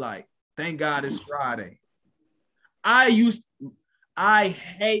used to be like, thank God it's Friday. I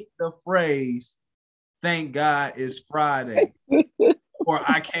hate the phrase, thank God it's Friday, or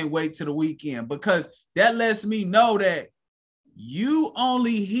I can't wait till the weekend, because that lets me know that you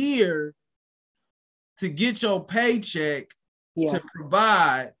only here to get your paycheck to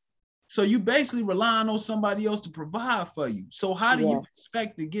provide. So you basically relying on somebody else to provide for you. So how do you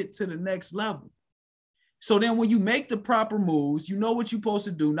expect to get to the next level? So then when you make the proper moves, you know what you're supposed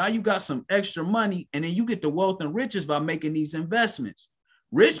to do. Now you got some extra money, and then you get the wealth and riches by making these investments.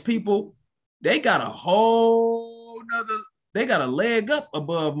 Rich people, they got they got a leg up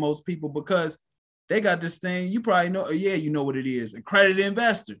above most people, because they got this thing, you probably know, you know what it is, accredited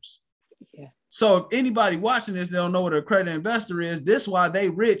investors. So if anybody watching this, they don't know what an accredited investor is, this is why they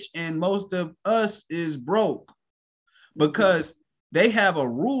rich and most of us is broke, because they have a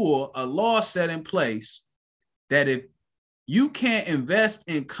rule, a law set in place that if you can't invest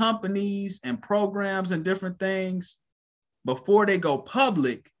in companies and programs and different things before they go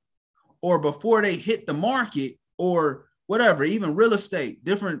public or before they hit the market or whatever, even real estate,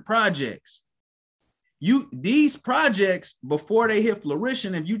 different projects, these projects, before they hit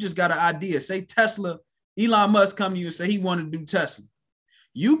flourishing, if you just got an idea, say Tesla, Elon Musk come to you and say he wanted to do Tesla.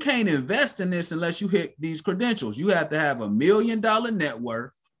 You can't invest in this unless you hit these credentials. You have to have $1 million net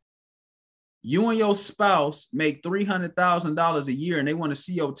worth. You and your spouse make $300,000 a year and they want to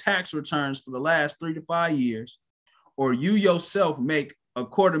see your tax returns for the last 3 to 5 years, or you yourself make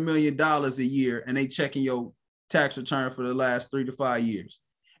 $250,000 a year and they checking your tax return for the last 3 to 5 years.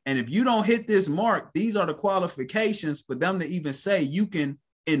 And if you don't hit this mark, these are the qualifications for them to even say you can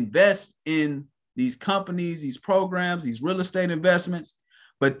invest in these companies, these programs, these real estate investments.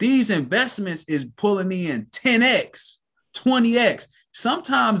 But these investments is pulling in 10x, 20x.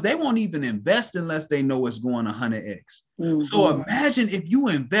 Sometimes they won't even invest unless they know it's going 100x. So imagine if you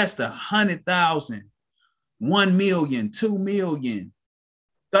invest 100,000, 1 million, 2 million,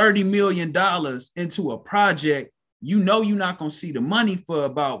 $30 million into a project. You know you're not going to see the money for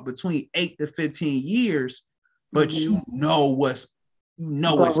about between 8 to 15 years, but you know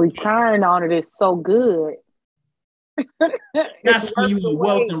the return on it is so good. That's when you in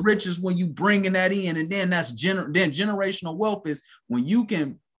wealth and riches, when you bringing that in, and then that's then generational wealth is when you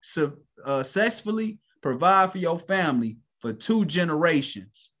can successfully provide for your family for 2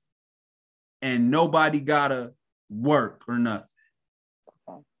 generations, and nobody gotta work or nothing.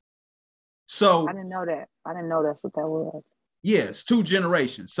 So I didn't know that. I didn't know that's what that was. Yes, 2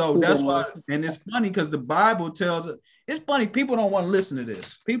 generations. So that's why, and it's funny because the Bible tells us, it's funny, people don't want to listen to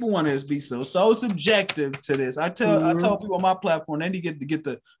this. People want to be so subjective to this. I told people on my platform, they need to get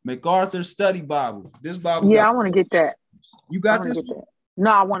the MacArthur Study Bible. This Bible. Yeah, I want to get that. You got this?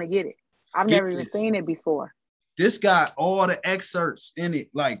 No, I want to get it. I've never even seen it before. This got all the excerpts in it,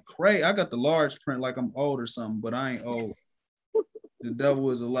 like crazy. I got the large print, like I'm old or something, but I ain't old. The devil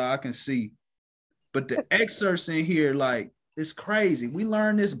is a lie, I can see. But the excerpts in here, like, it's crazy. We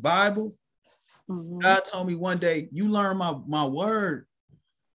learn this Bible. God told me one day, you learn my word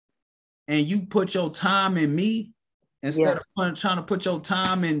and you put your time in me instead of trying to put your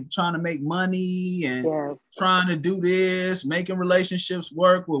time in trying to make money and trying to do this, making relationships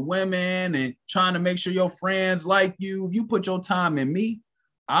work with women and trying to make sure your friends like you. If you put your time in me,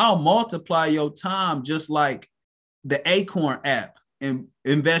 I'll multiply your time just like the Acorn app and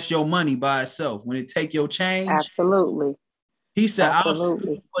invest your money by itself. When it take your change. Absolutely. He said, I'll show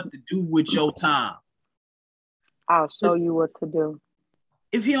you what to do with your time. I'll show you what to do.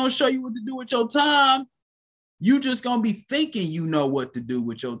 If he don't show you what to do with your time, you just going to be thinking you know what to do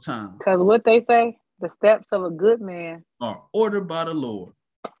with your time. Because what they say, The steps of a good man are ordered by the Lord.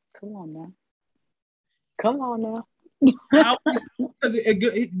 Come on now. Come on now. How? Because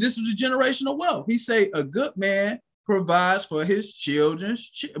this is the generational wealth. He say a good man provides for his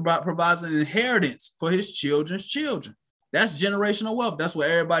provides an inheritance for his children's children. That's generational wealth. That's what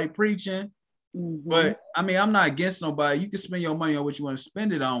everybody preaching. Mm-hmm. But I mean, I'm not against nobody. You can spend your money on what you want to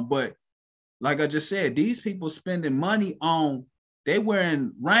spend it on. But like I just said, these people spending money on, they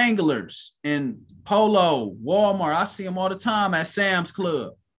wearing Wranglers and Polo, Walmart. I see them all the time at Sam's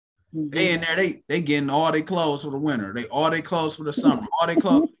Club. Mm-hmm. They in there, they getting all their clothes for the winter. All their clothes for the summer. All their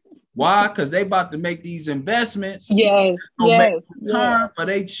clothes. Why? Because they about to make these investments. Yes, yes, turn for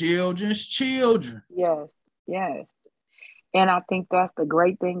their children's children. Yes, yes. And I think that's the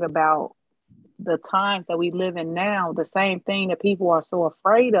great thing about the times that we live in now. The same thing that people are so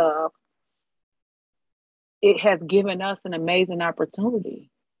afraid of. It has given us an amazing opportunity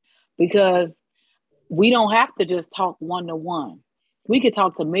because we don't have to just talk one-to-one. We could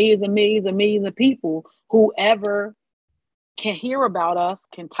talk to millions and millions and millions of people. Whoever can hear about us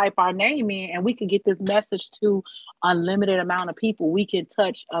can type our name in, and we can get this message to unlimited amount of people. We can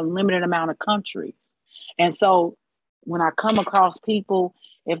touch a limited amount of countries. And so when I come across people,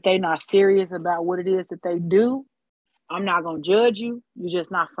 if they're not serious about what it is that they do, I'm not going to judge you. You're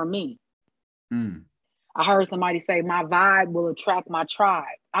just not for me. Mm. I heard somebody say, my vibe will attract my tribe.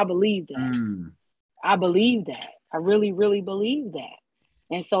 I believe that. Mm. I believe that. I really, really believe that.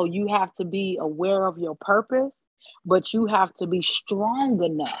 And so you have to be aware of your purpose, but you have to be strong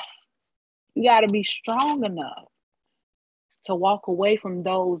enough. You got to be strong enough to walk away from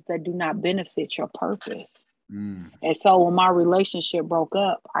those that do not benefit your purpose. Mm. And so when my relationship broke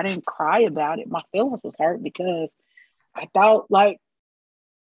up, I didn't cry about it. My feelings was hurt because I thought, like,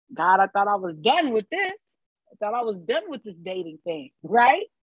 God, I thought I was done with this. I thought I was done with this dating thing, right?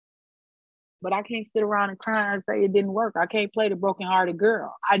 But I can't sit around and cry and say it didn't work. I can't play the brokenhearted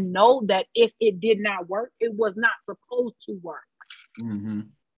girl. I know that if it did not work, it was not supposed to work. Mm-hmm.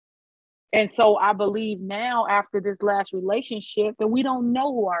 And so I believe now, after this last relationship, that we don't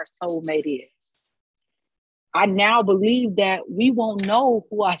know who our soulmate is. I now believe that we won't know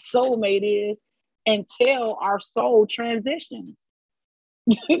who our soulmate is until our soul transitions.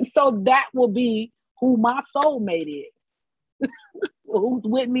 So that will be who my soulmate is. Who's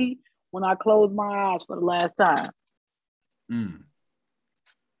with me when I close my eyes for the last time. Mm.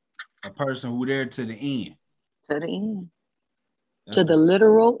 A person who there to the end. To the end. To the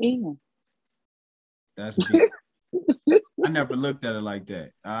literal end. That's deep. I never looked at it like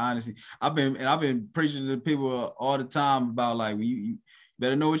that. Honestly, I've been preaching to people all the time about, like, you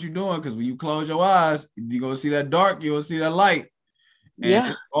better know what you're doing, because when you close your eyes, you're gonna see that dark, you're gonna see that light. And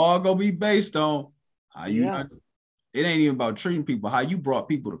it's all gonna be based on how you it ain't even about treating people, how you brought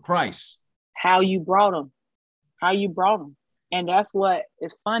people to Christ. How you brought them. And that's what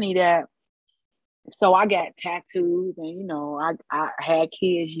is funny, that so I got tattoos, and you know, I had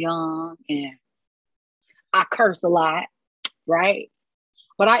kids young, and I curse a lot, right?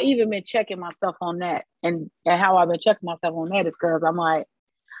 But I even been checking myself on that. And how I've been checking myself on that is because I'm like,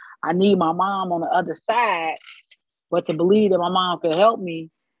 I need my mom on the other side. But to believe that my mom could help me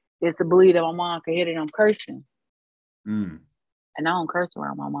is to believe that my mom could hear that I'm cursing. Mm. And I don't curse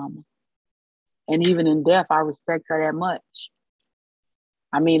around my mama. And even in death, I respect her that much.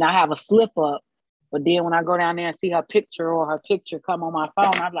 I mean, I have a slip up, but then when I go down there and see her picture come on my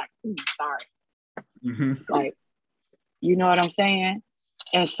phone, I'm like, sorry. Mm-hmm. Like, you know what I'm saying?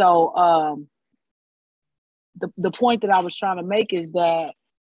 And so the point that I was trying to make is that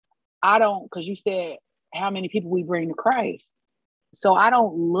I don't, because you said how many people we bring to Christ. So I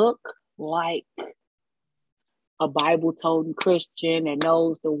don't look like a Bible-toting Christian that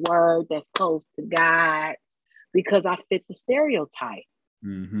knows the word, that's close to God, because I fit the stereotype,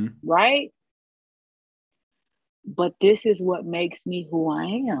 right? But this is what makes me who I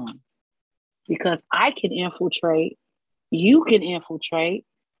am, because I can infiltrate, you can infiltrate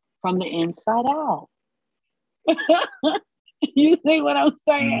from the inside out. You see what I'm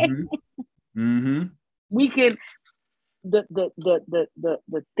saying? We can, the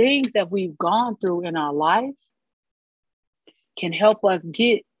things that we've gone through in our life can help us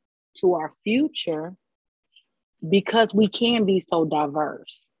get to our future, because we can be so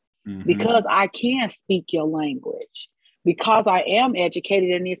diverse, because I can speak your language, because I am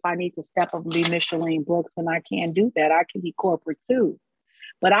educated. And if I need to step up and be Mysoline Brooks, then I can do that. I can be corporate too.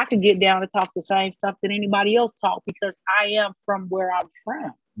 But I can get down and talk the same stuff that anybody else talk, because I am from where I'm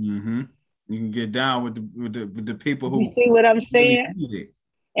from. You can get down with the people who. You see what I'm saying? Really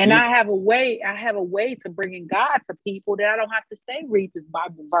And Yeah. I have a way to bring in God to people that I don't have to say, read this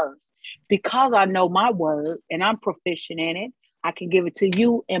Bible verse. Because I know my word and I'm proficient in it, I can give it to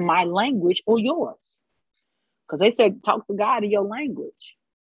you in my language or yours. Because they said, talk to God in your language.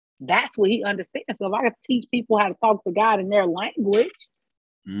 That's what he understands. So if I could teach people how to talk to God in their language,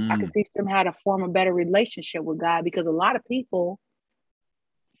 I could teach them how to form a better relationship with God. Because a lot of people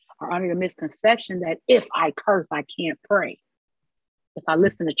are under the misconception that if I curse, I can't pray. If I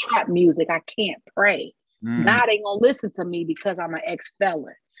listen to trap music, I can't pray. God ain't gonna listen to me because I'm an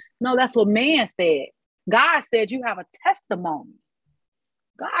ex-felon. No, that's what man said. God said you have a testimony.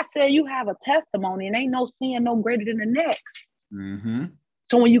 God said you have a testimony, and ain't no sin no greater than the next.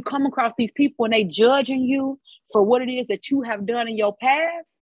 So when you come across these people and they judging you for what it is that you have done in your past,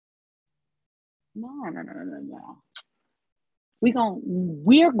 no.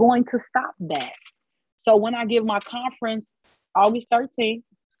 We're going to stop that. So when I give my conference August 13th,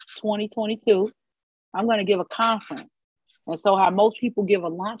 2022, I'm going to give a conference. And so how most people give a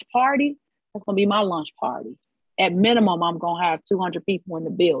lunch party, that's going to be my lunch party. At minimum, I'm going to have 200 people in the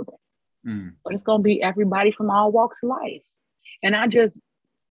building. But it's going to be everybody from all walks of life. And I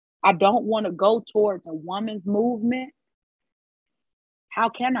don't want to go towards a woman's movement. How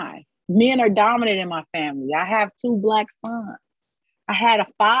can I? Men are dominant in my family. I have 2 Black sons. I had a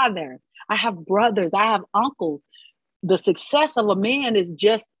father. I have brothers. I have uncles. The success of a man is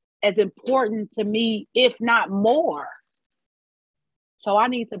just as important to me, if not more. So I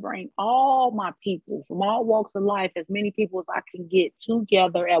need to bring all my people from all walks of life, as many people as I can get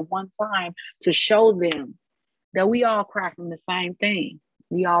together at one time to show them that we all cry from the same thing.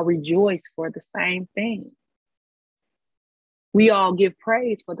 We all rejoice for the same thing. We all give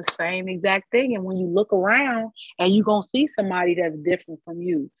praise for the same exact thing. And when you look around and you're going to see somebody that's different from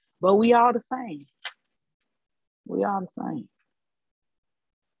you, but we all the same. We all the same.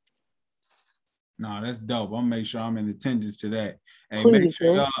 No, that's dope. I'm gonna make sure I'm in attendance to that. Hey, Please, make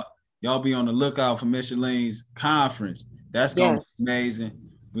sure y'all be on the lookout for Mysoline's conference. That's gonna be amazing.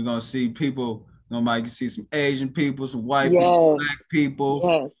 We're gonna see people. Might see some Asian people, some white people, Black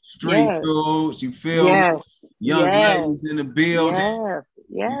people, street dudes. You feel me? Young ladies in the building.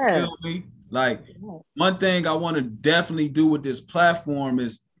 You feel me? Like one thing I want to definitely do with this platform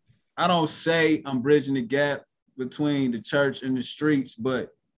is I don't say I'm bridging the gap between the church and the streets, but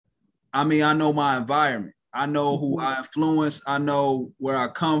I mean, I know my environment. I know who I influence. I know where I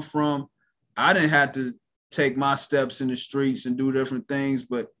come from. I didn't have to take my steps in the streets and do different things,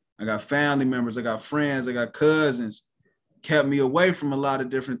 but I got family members, I got friends, I got cousins, kept me away from a lot of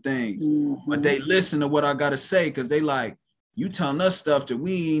different things. But they listen to what I got to say because they like, you telling us stuff that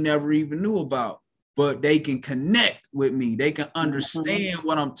we never even knew about, but they can connect with me. They can understand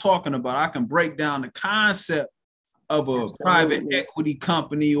what I'm talking about. I can break down the concept of a private equity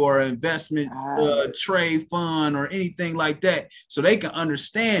company or investment trade fund or anything like that. So they can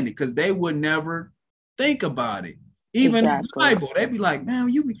understand it because they would never think about it. Even the Bible, they be like, man,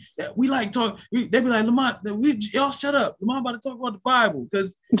 we like talk. They be like, Lamont, y'all shut up. Lamont about to talk about the Bible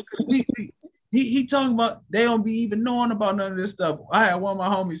because he talking about they don't be even knowing about none of this stuff. I had one of my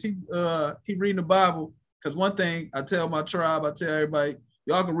homies, he reading the Bible because one thing I tell my tribe, I tell everybody,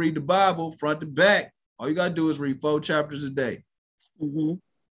 y'all can read the Bible front to back. All you gotta do is read 4 chapters a day in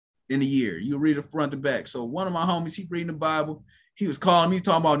a year. You read it front to back. So one of my homies, he reading the Bible. He was calling me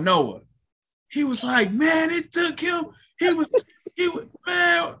talking about Noah. He was like, man, it took him. He was,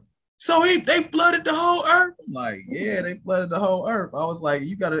 man. So they flooded the whole earth. I'm like, yeah, they flooded the whole earth. I was like,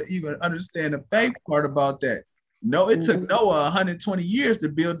 you gotta even understand the faith part about that. No, it took Noah 120 years to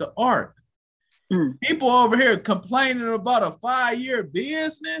build the ark. People over here complaining about a 5-year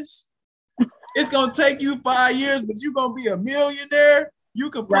business. It's gonna take you 5 years, but you're gonna be a millionaire. You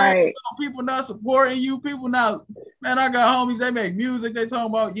complain about people not supporting you, people not, man. I got homies, they make music, they talking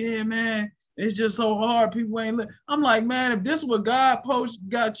about, yeah, man, it's just so hard. People ain't I'm like, man, if this is what God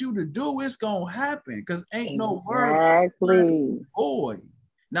got you to do, it's gonna happen. Because ain't no word boy.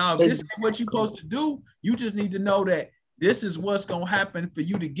 Now, if this is what you're supposed to do, you just need to know that this is what's gonna happen for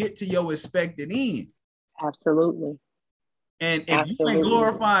you to get to your expected end. Absolutely. And if you ain't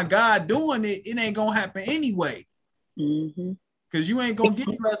glorifying God doing it, it ain't gonna happen anyway. Because you ain't gonna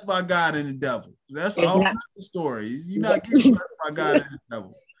get blessed by God and the devil. That's a whole other story. You're not getting blessed by God and the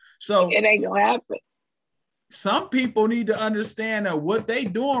devil. So it ain't gonna happen. Some people need to understand that what they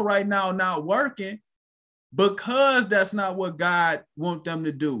doing right now not working because that's not what God want them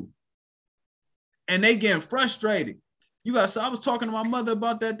to do. And they getting frustrated. So I was talking to my mother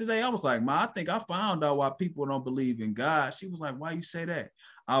about that today. I was like, Ma, I think I found out why people don't believe in God. She was like, why you say that?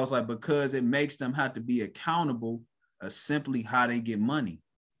 I was like, because it makes them have to be accountable simply how they get money.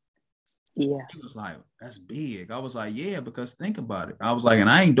 Yeah. He was like, that's big. I was like, yeah, because think about it. I was like, and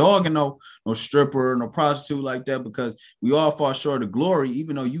I ain't dogging no stripper, no prostitute like that, because we all fall short of glory,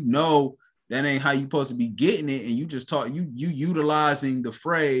 even though that ain't how you supposed to be getting it. And you just talk, you utilizing the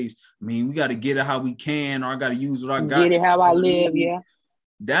phrase, I mean, we got to get it how we can, or I got to use what I got. Get it how I live, yeah.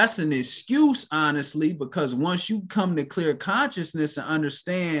 That's an excuse, honestly, because once you come to clear consciousness and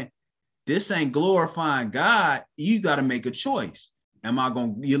understand this ain't glorifying God, you got to make a choice. Am I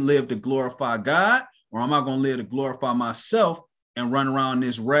going to live to glorify God, or am I going to live to glorify myself and run around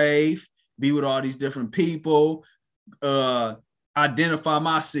this rave, be with all these different people, identify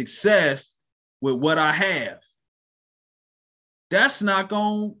my success with what I have? That's not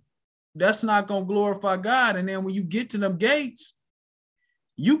going to glorify God. And then when you get to them gates,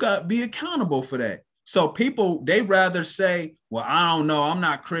 you got to be accountable for that. So people, they rather say, well, I don't know, I'm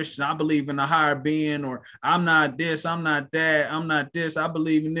not Christian, I believe in a higher being, or I'm not this, I'm not that, I'm not this, I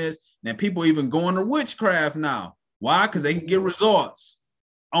believe in this. And people even go into witchcraft now. Why? Because they can get results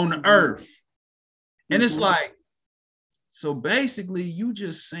on the earth. And it's like, so basically you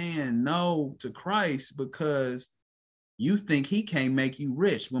just saying no to Christ because you think he can't make you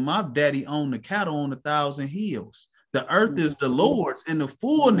rich. When my daddy owned the cattle on 1,000 hills. The earth is the Lord's and the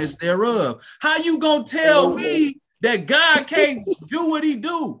fullness thereof. How you gonna tell me that God can't do what he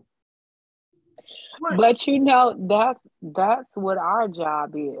do? What? But you know, that's what our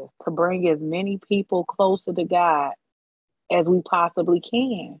job is, to bring as many people closer to God as we possibly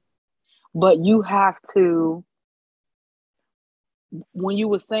can. But you have to, when you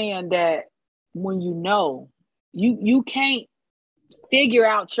were saying that, when you can't figure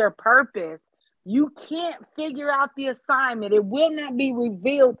out your purpose. You can't figure out the assignment. It will not be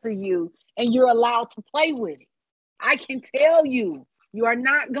revealed to you, and you're allowed to play with it. I can tell you, you are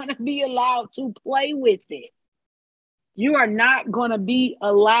not going to be allowed to play with it. You are not going to be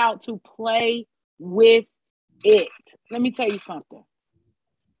allowed to play with it. Let me tell you something.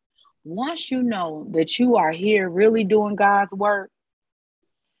 Once you know that you are here really doing God's work,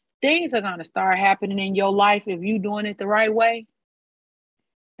 things are going to start happening in your life if you're doing it the right way,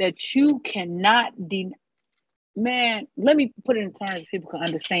 that you cannot man, let me put it in terms people can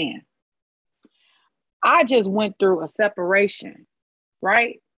understand. I just went through a separation,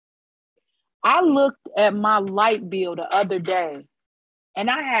 right? I looked at my light bill the other day,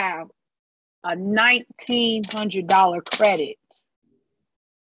 and I have a $1,900 credit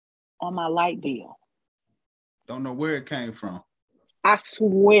on my light bill. Don't know where it came from. I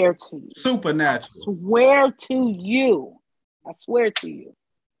swear to you. Supernatural. I swear to you. I swear to you.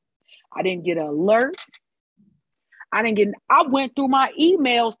 I didn't get an alert. I went through my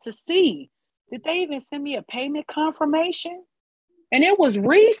emails to see, did they even send me a payment confirmation? And it was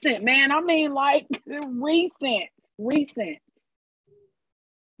recent, man. I mean, like recent.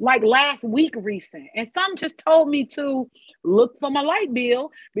 Like last week recent. And some just told me to look for my light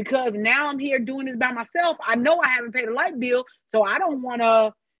bill, because now I'm here doing this by myself. I know I haven't paid a light bill, so I don't want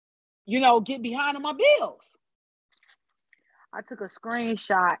to, get behind on my bills. I took a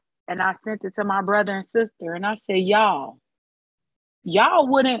screenshot and I sent it to my brother and sister, and I said, y'all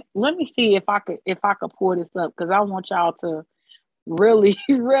wouldn't, let me see if I could pull this up, because I want y'all to really,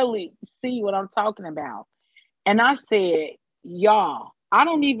 really see what I'm talking about. And I said, y'all, I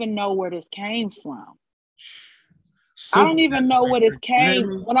don't even know where this came from. I don't even know where this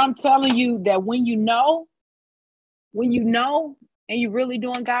came. When I'm telling you that when you know, and you're really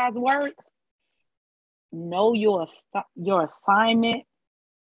doing God's work, know your assignment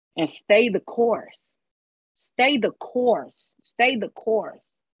and stay the course. Stay the course. Stay the course.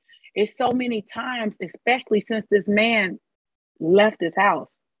 It's so many times, especially since this man left his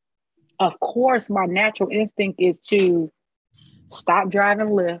house. Of course, my natural instinct is to stop driving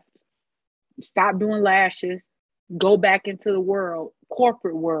Lyft, stop doing lashes, go back into the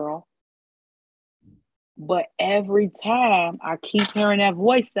corporate world. But every time I keep hearing that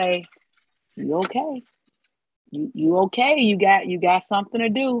voice say, "You okay? You okay? You got something to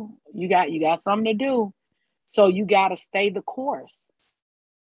do. You got something to do." So you got to stay the course.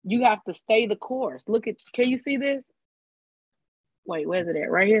 You have to stay the course. Can you see this? Wait, where's it at?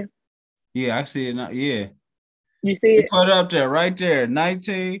 Right here? Yeah, I see it now. Yeah. You see it? Put it up there, right there.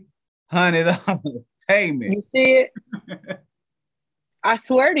 $1,900 payment. You see it? I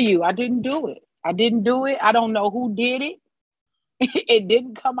swear to you, I didn't do it. I don't know who did it. It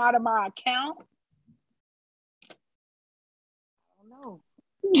didn't come out of my account. I don't know.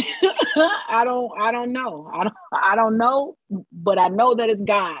 I don't know. I don't know, but I know that it's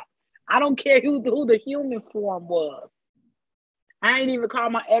God. I don't care who the human form was. I ain't even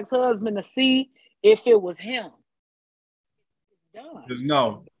called my ex-husband to see if it was him. It's done.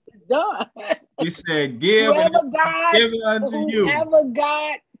 No. It's done. He said, give and Whoever God, give it unto you. whoever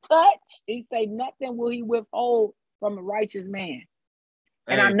God touch, he say nothing will he withhold from a righteous man.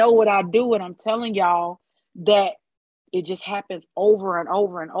 And I Hey, know what I do, and I'm telling y'all that it just happens over and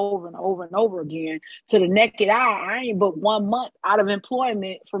over and over and over and over again. To the naked eye, I ain't but 1 month out of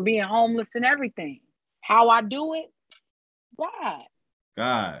employment from being homeless and everything. How I do it? God.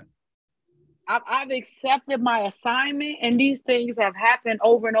 God. I've accepted my assignment, and these things have happened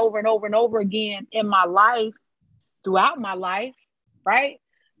over and over and over and over again in my life, throughout my life, right?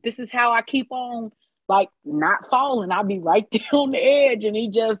 This is how I keep on, like, not falling. I'll be right there on the edge, and he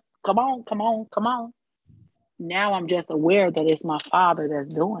just, come on, come on, come on. Now I'm just aware that it's my Father that's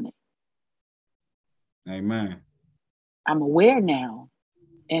doing it. Amen. I'm aware now.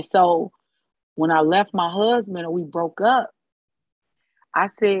 And so when I left my husband and we broke up, I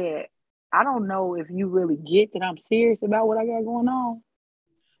said, I don't know if you really get that I'm serious about what I got going on,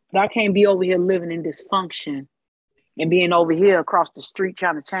 but I can't be over here living in dysfunction and being over here across the street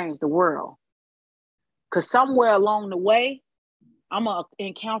trying to change the world. Because somewhere along the way, I'm going to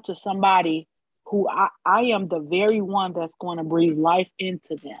encounter somebody who I am the very one that's going to breathe life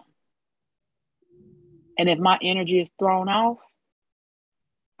into them. And if my energy is thrown off,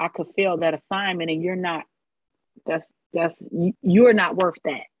 I could fail that assignment, and you're not worth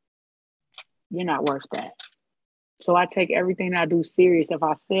that. You're not worth that. So I take everything I do serious. If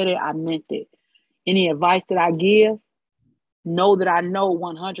I said it, I meant it. Any advice that I give, know that I know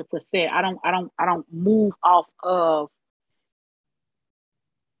 100%. I don't move off of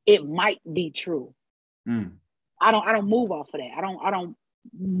it might be true. I don't move off of that. I don't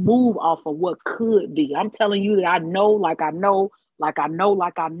move off of what could be. I'm telling you that I know, like I know, like I know,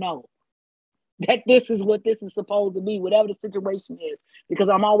 like I know that this is what this is supposed to be, whatever the situation is, because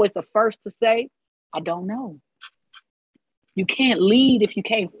I'm always the first to say, I don't know. You can't lead if you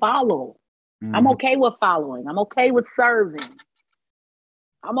can't follow. I'm okay with following. I'm okay with serving.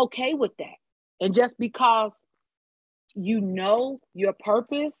 I'm okay with that. And just because you know your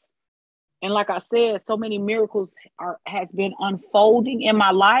purpose, and like I said, so many miracles has been unfolding in my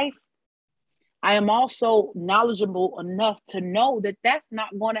life, I am also knowledgeable enough to know that that's not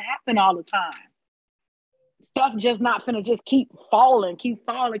going to happen all the time. Stuff just not finna just keep falling, keep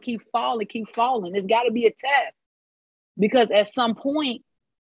falling, keep falling, keep falling. There's got to be a test. Because at some point,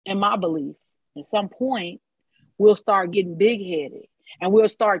 in my belief, at some point, we'll start getting big-headed, and we'll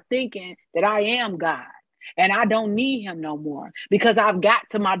start thinking that I am God and I don't need him no more because I've got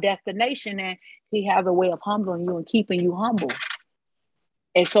to my destination, and he has a way of humbling you and keeping you humble.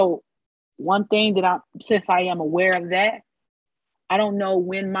 And so one thing that since I am aware of that, I don't know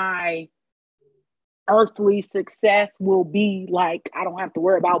when my earthly success will be like, I don't have to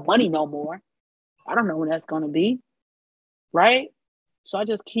worry about money no more. I don't know when that's going to be. Right? So I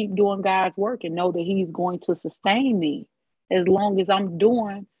just keep doing God's work and know that he's going to sustain me as long as I'm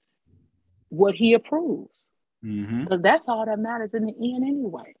doing what he approves. Because that's all that matters in the end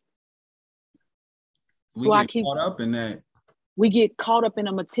anyway. So we get caught up in that. We get caught up in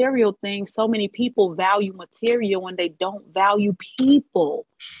a material thing. So many people value material when they don't value people.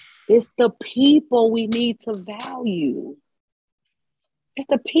 It's the people we need to value. It's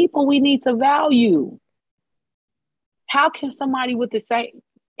the people we need to value. How can somebody with the same,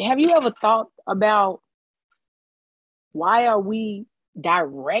 have you ever thought about why are we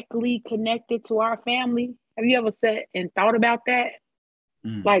directly connected to our family? Have you ever sat and thought about that?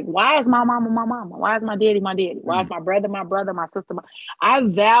 Like, why is my mama my mama? Why is my daddy my daddy? Why is my brother, my sister? I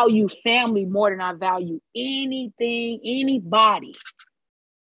value family more than I value anything, anybody.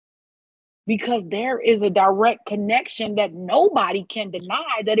 Because there is a direct connection that nobody can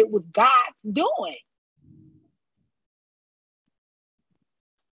deny that it was God's doing.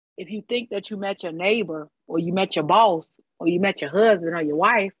 If you think that you met your neighbor or you met your boss or you met your husband or your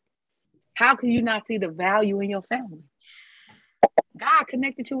wife, how can you not see the value in your family? God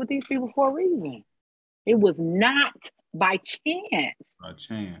connected you with these people for a reason. It was not by chance. By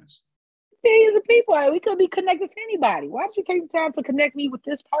chance. Millions of people, we could be connected to anybody. Why did you take the time to connect me with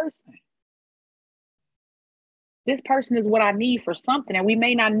this person? This person is what I need for something, and we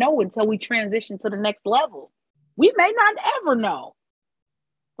may not know until we transition to the next level. We may not ever know.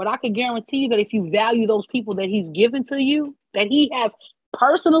 But I can guarantee you that if you value those people that he's given to you, that he has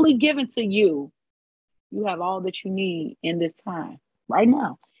personally given to you, you have all that you need in this time, right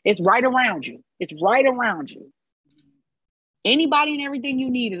now. It's right around you. It's right around you. Anybody and everything you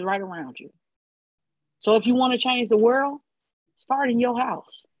need is right around you. So if you want to change the world, start in your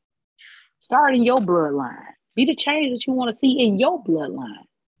house. Start in your bloodline. Be the change that you want to see in your bloodline.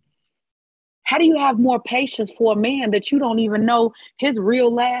 How do you have more patience for a man that you don't even know his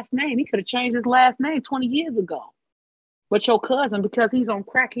real last name? He could have changed his last name 20 years ago. But your cousin, because he's on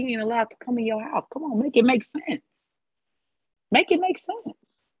crack, he ain't allowed to come in your house. Come on, make it make sense. Make it make sense.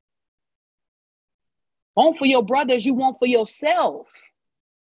 Want for your brother as you want for yourself.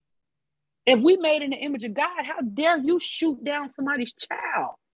 If we made in the image of God, how dare you shoot down somebody's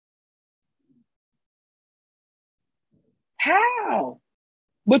child? How?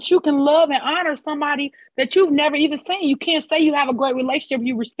 But you can love and honor somebody that you've never even seen. You can't say you have a great relationship,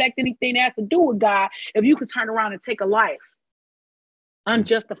 you respect anything that has to do with God, if you could turn around and take a life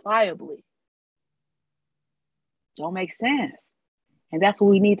unjustifiably. Don't make sense. And that's what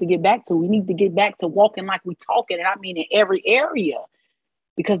we need to get back to. We need to get back to walking like we talking, and I mean in every area,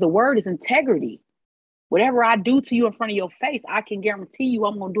 because the word is integrity. Whatever I do to you in front of your face, I can guarantee you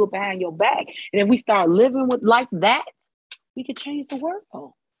I'm going to do it behind your back. And if we start living with like that, we could change the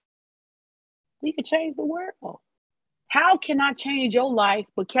world. We could change the world. How can I change your life,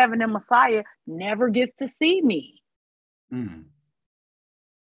 but Kevin and Messiah never gets to see me?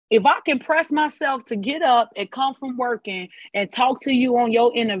 If I can press myself to get up and come from working and talk to you on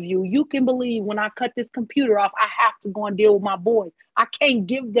your interview, you can believe when I cut this computer off, I have to go and deal with my boys. I can't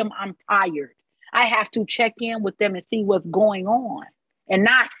give them I'm tired. I have to check in with them and see what's going on. And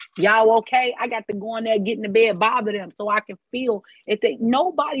not, y'all okay? I got to go in there, get in the bed, bother them so I can feel if they,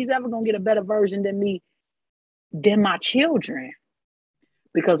 nobody's ever going to get a better version than me, than my children.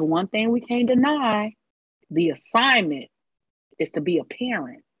 Because one thing we can't deny, the assignment is to be a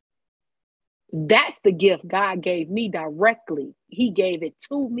parent. That's the gift God gave me directly. He gave it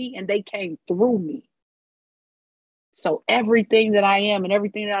to me and they came through me. So everything that I am and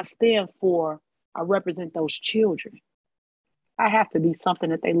everything that I stand for, I represent those children. I have to be something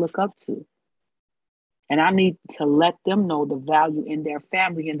that they look up to. And I need to let them know the value in their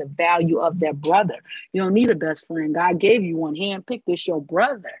family and the value of their brother. You don't need a best friend. God gave you one. Handpicked this your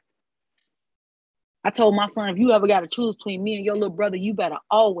brother. I told my son, if you ever got to choose between me and your little brother, you better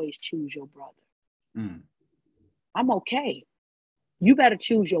always choose your brother. I'm okay. You better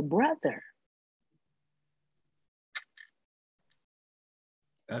choose your brother.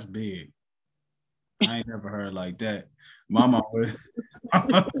 That's big. I ain't never heard like that. Mama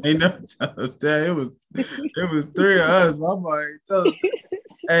ain't never tell us that. It was three of us. Mama ain't tell us.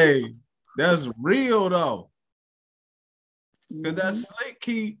 Hey, that's real though. Because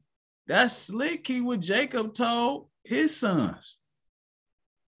that's slick key what Jacob told his sons.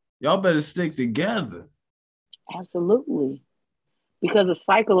 Y'all better stick together. Absolutely. Because the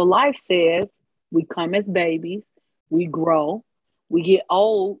cycle of life says we come as babies, we grow, we get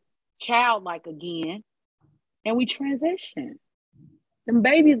old, childlike again, and we transition. Them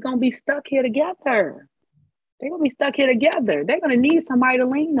babies gonna be stuck here together. They're gonna be stuck here together. They're gonna need somebody to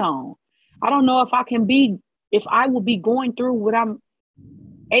lean on. I don't know if I will be going through what I'm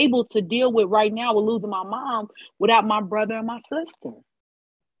able to deal with right now with losing my mom without my brother and my sister.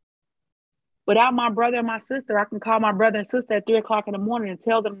 Without my brother and my sister, I can call my brother and sister at 3:00 in the morning and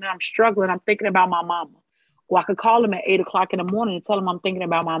tell them that I'm struggling. I'm thinking about my mama. Or I could call them at 8:00 in the morning and tell them I'm thinking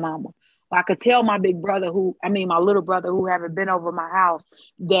about my mama. Or I could tell my my little brother who haven't been over my house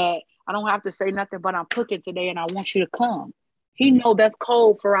that I don't have to say nothing, but I'm cooking today and I want you to come. He know that's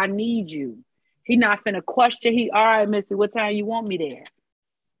code for I need you. He not finna question. All right, Missy, what time you want me there?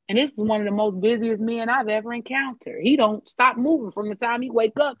 And this is one of the most busiest men I've ever encountered. He don't stop moving from the time he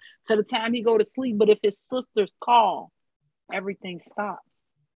wake up to the time he go to sleep. But if his sisters call, everything stops.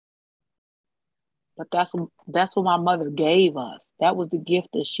 But that's what my mother gave us. That was the gift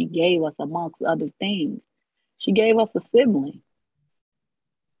that she gave us amongst other things. She gave us a sibling.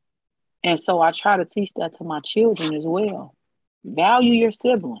 And so I try to teach that to my children as well. Value your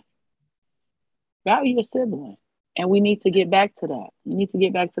sibling. Value your sibling. And we need to get back to that. We need to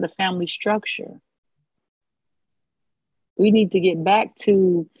get back to the family structure. We need to get back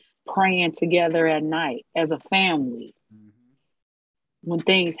to praying together at night as a family. When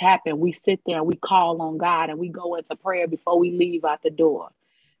things happen, we sit there and we call on God and we go into prayer before we leave out the door.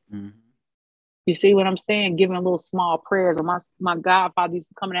 You see what I'm saying? Giving little small prayers. And my godfather used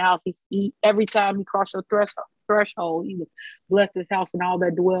to come in the house. He every time he crossed your threshold, he would bless this house and all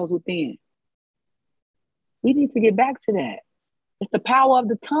that dwells within. We need to get back to that. It's the power of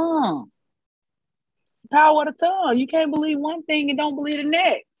the tongue. The power of the tongue. You can't believe one thing and don't believe the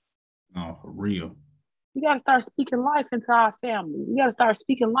next. Oh, for real. We got to start speaking life into our family. We got to start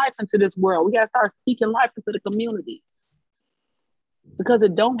speaking life into this world. We got to start speaking life into the communities. Because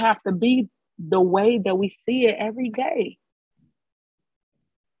it don't have to be the way that we see it every day.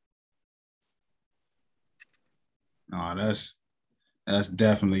 Oh, that's That's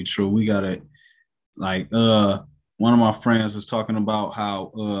definitely true. We gotta like one of my friends was talking about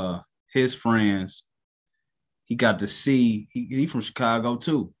how his friends he got to see he from Chicago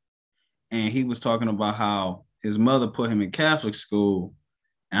too. And he was talking about how his mother put him in Catholic school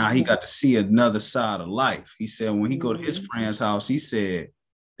and how he got to see another side of life. He said when he go to his friend's house, he said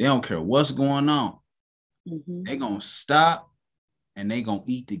they don't care what's going on. They gonna stop and they gonna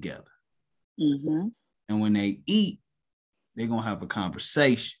eat together. And when they eat, they gonna have a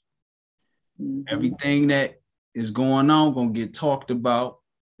conversation. Everything that is going on gonna get talked about.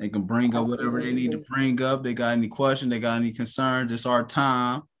 They can bring up whatever they need to bring up. They got any questions, they got any concerns. It's our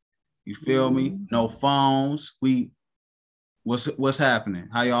time. You feel me? No phones. What's happening?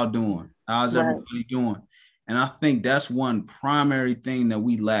 How y'all doing? How's everybody doing? And I think that's one primary thing that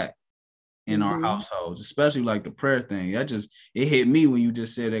we lack in our households, especially like the prayer thing. It hit me when you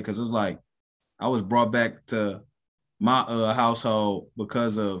just said that, because it's like I was brought back to my household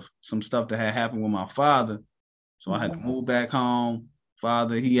because of some stuff that had happened with my father. So I had to move back home.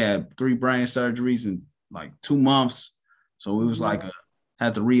 Father, he had 3 brain surgeries in like 2 months. So it was like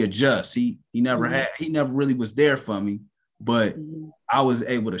had to readjust. He never really was there for me, but I was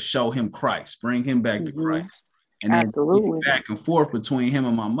able to show him Christ, bring him back to Christ. And then back and forth between him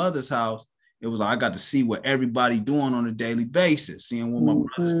and my mother's house, it was like I got to see what everybody doing on a daily basis, seeing what my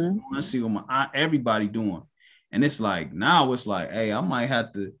brothers doing, see what my everybody doing. And it's like now it's like, hey, I might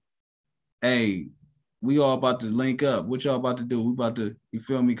have to, hey, we all about to link up. What y'all about to do? We about to, you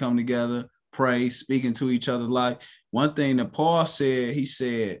feel me, come together, pray, speaking to each other. Like one thing that Paul said, he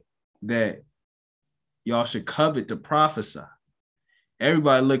said that y'all should covet to prophesy.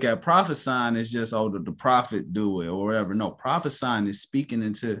 Everybody look at prophesying as just, oh, the prophet do it or whatever. No, prophesying is speaking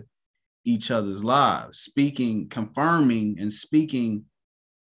into each other's lives, speaking, confirming and speaking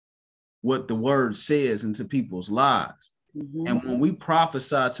what the word says into people's lives. And when we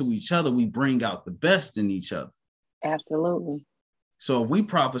prophesy to each other, we bring out the best in each other. Absolutely. So if we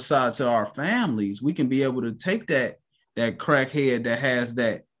prophesy to our families, we can be able to take that crackhead that has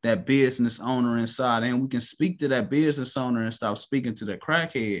that business owner inside, and we can speak to that business owner and stop speaking to the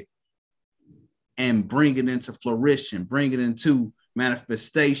crackhead and bring it into flourishing, bring it into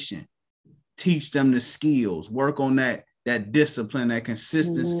manifestation, teach them the skills, work on that discipline, that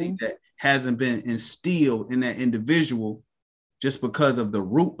consistency that hasn't been instilled in that individual just because of the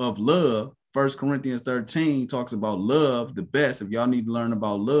root of love. 1 Corinthians 13 talks about love, the best. If y'all need to learn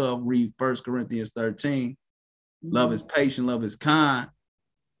about love, read 1 Corinthians 13. Love is patient, love is kind,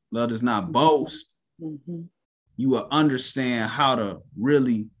 love does not boast. You will understand how to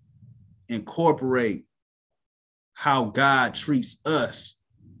really incorporate how God treats us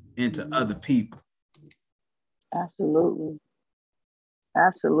into other people. Absolutely.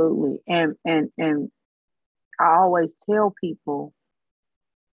 Absolutely. And I always tell people,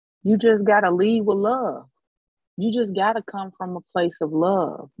 you just got to lead with love. You just got to come from a place of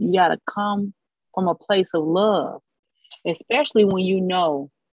love. You got to come from a place of love, especially when you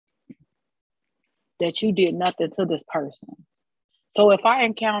know that you did nothing to this person. So if I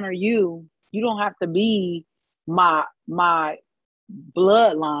encounter you, you don't have to be my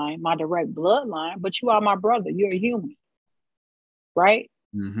bloodline, my direct bloodline, but you are my brother. You're a human, right?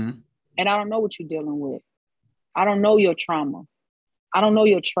 And I don't know what you're dealing with. I don't know your trauma. I don't know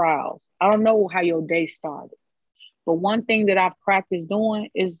your trials. I don't know how your day started. But one thing that I've practiced doing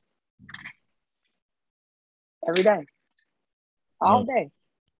is every day, all day.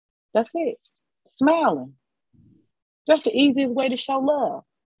 That's it. Smiling. That's the easiest way to show love.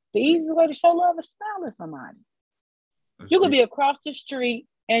 The easiest way to show love is smiling at somebody. You could be across the street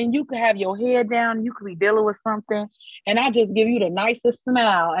and you could have your head down. You could be dealing with something. And I just give you the nicest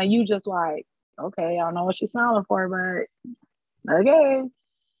smile. And you just like, okay, I don't know what she's smiling for, but okay.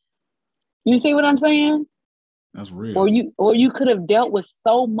 You see what I'm saying? That's real. Or you could have dealt with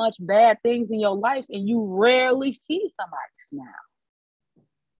so much bad things in your life and you rarely see somebody smile.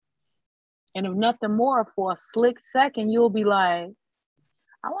 And if nothing more, for a slick second, you'll be like,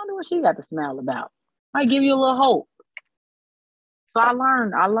 I wonder what she got to smile about. Might give you a little hope. So I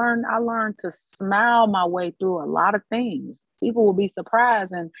learned to smile my way through a lot of things. People will be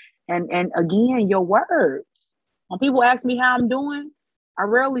surprised. And again, your words. When people ask me how I'm doing, I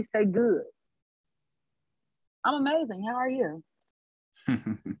rarely say good. I'm amazing. How are you?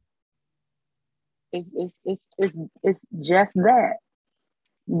 It's just that.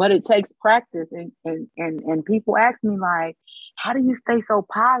 But it takes practice. And people ask me like, how do you stay so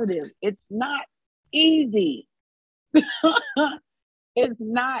positive? It's not easy. It's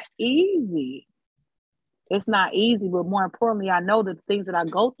not easy. It's not easy, but more importantly, I know that the things that I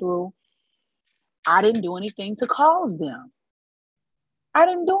go through, I didn't do anything to cause them. I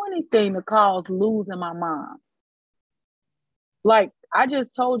didn't do anything to cause losing my mom. Like I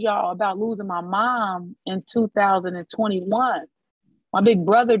just told y'all about losing my mom in 2021. My big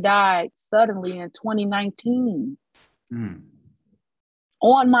brother died suddenly in 2019. Mm.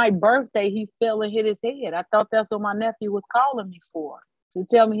 On my birthday, he fell and hit his head. I thought that's what my nephew was calling me for, to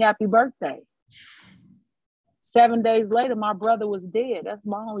tell me happy birthday. 7 days later, my brother was dead. That's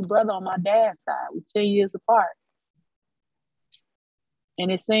my only brother on my dad's side. We're 10 years apart.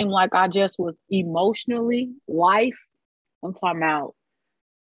 And it seemed like I just was emotionally, life, I'm talking about,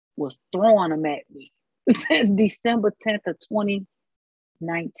 was throwing them at me since December 10th of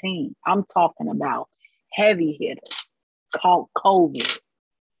 2019. I'm talking about heavy hitters, caught COVID,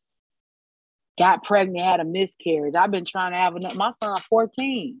 got pregnant, had a miscarriage. I've been trying to have another. My son,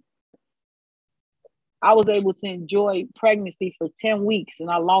 14. I was able to enjoy pregnancy for 10 weeks and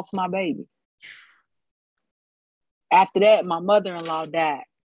I lost my baby. After that, my mother-in-law died.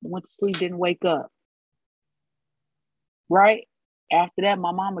 Went to sleep, didn't wake up. Right? After that,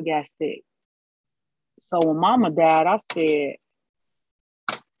 my mama got sick. So when mama died, I said,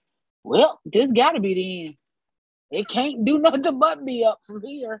 well, this got to be the end. It can't do nothing but be up from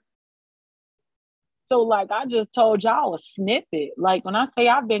here. So like I just told y'all a snippet. Like when I say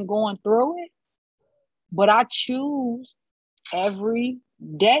I've been going through it, but I choose every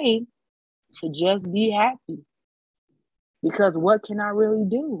day to just be happy. Because what can I really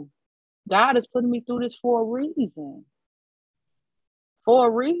do? God is putting me through this for a reason. For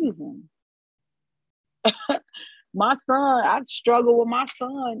a reason. My son, I struggled with my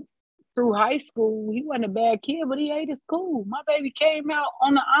son through high school. He wasn't a bad kid, but he hated school. My baby came out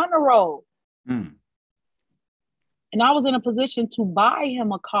on the honor roll. Mm. And I was in a position to buy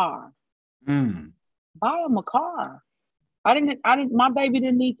him a car. Mm. Buy him a car. My baby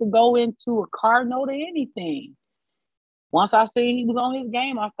didn't need to go into a car note or anything. Once I seen he was on his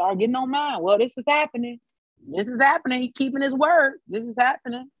game, I started getting on mine. Well, this is happening. This is happening. He keeping his word. This is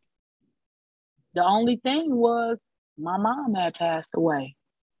happening. The only thing was my mom had passed away.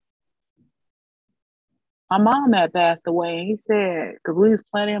 My mom had passed away, and he said, because we was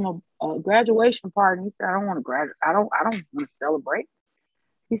planning him a graduation party. He said, I don't want to graduate. I don't want to celebrate.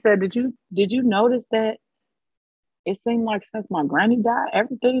 He said, did you notice that it seemed like since my granny died,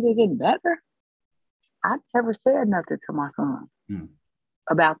 everything is getting better? I never said nothing to my son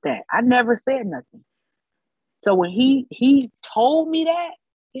about that. I never said nothing. So when he told me that,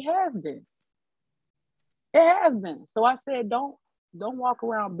 it has been. It has been. So I said, don't walk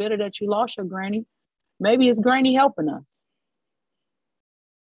around bitter that you lost your granny. Maybe it's granny helping us.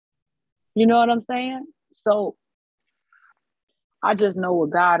 You know what I'm saying? So I just know what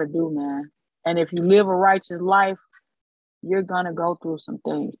God will do, man. And if you live a righteous life, you're going to go through some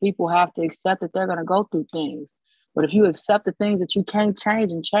things. People have to accept that they're going to go through things. But if you accept the things that you can't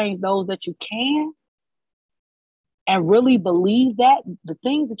change and change those that you can, and really believe that the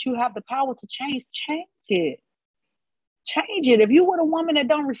things that you have the power to change it. Change it. If you were a woman that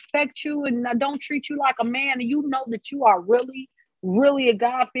don't respect you and don't treat you like a man, and you know that you are really, really a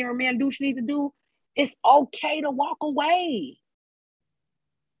God-fearing man, do what you need to do, it's okay to walk away.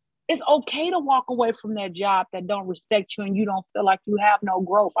 It's okay to walk away from that job that don't respect you and you don't feel like you have no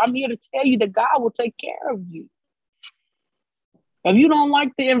growth. I'm here to tell you that God will take care of you. If you don't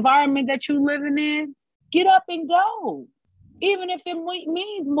like the environment that you're living in, get up and go. Even if it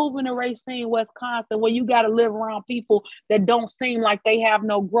means moving to Racine, Wisconsin, where you got to live around people that don't seem like they have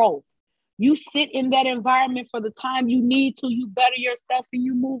no growth. You sit in that environment for the time you need to, you better yourself and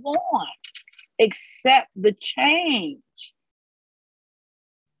you move on. Accept the change.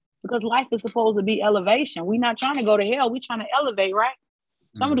 Because life is supposed to be elevation. We're not trying to go to hell. We're trying to elevate, right?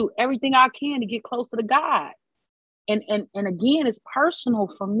 So I'm going to do everything I can to get closer to God. And again, it's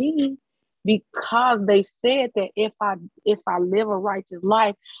personal for me because they said that if I live a righteous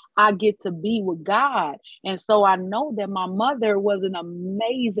life, I get to be with God. And so I know that my mother was an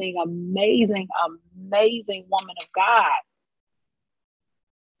amazing, amazing, amazing woman of God.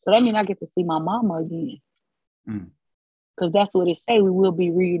 So that means I get to see my mama again. Because that's what it say. We will be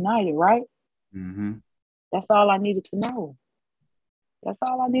reunited, right? Mm-hmm. That's all I needed to know. That's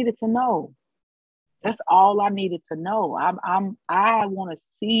all I needed to know. That's all I needed to know. I want to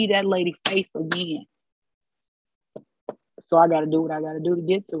see that lady face again. So I got to do what I got to do to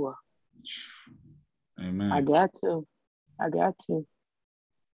get to her. Amen. I got to.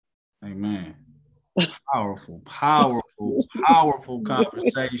 Amen. Powerful, powerful, powerful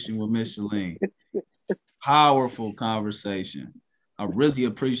conversation with Mysoline. Powerful conversation. I really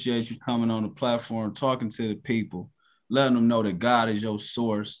appreciate you coming on the platform, talking to the people, letting them know that God is your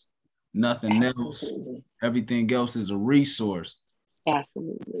source. Nothing else. Everything else is a resource.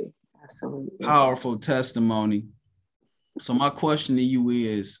 Absolutely. Absolutely. Powerful testimony. So my question to you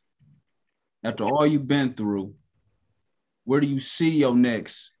is, after all you've been through, where do you see your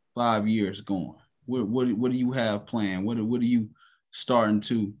next 5 years going? What do you have planned? What are you starting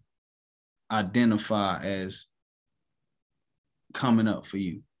to identify as coming up for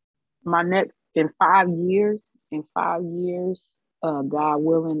you? My next in 5 years, God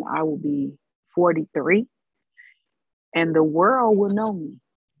willing, I will be 43 and the world will know me.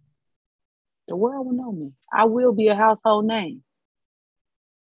 The world will know me. I will be a household name.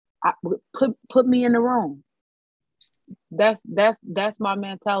 Put me in the room. That's my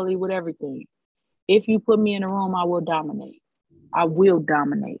mentality with everything. If you put me in a room, I will dominate. I will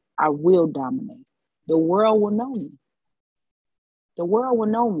dominate. I will dominate. The world will know me. The world will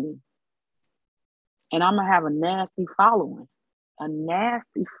know me. And I'm gonna have a nasty following. A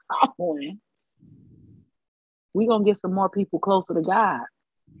nasty following. We're gonna get some more people closer to God.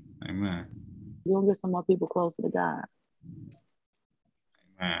 Amen. We're gonna get some more people closer to God.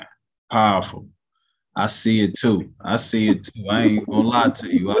 Amen. Powerful. I see it too. I see it too. I ain't gonna lie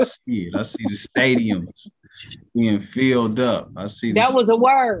to you. I see it. I see the stadiums being filled up. I see That this. was a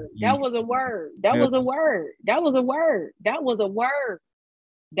word. That was a word. That was a word. That was a word. That was a word.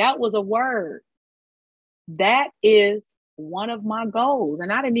 That was a word. That is one of my goals.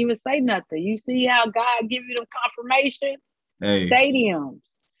 And I didn't even say nothing. You see how God give you the confirmation? Hey, Stadiums.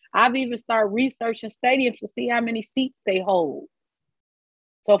 I've even started researching stadiums to see how many seats they hold.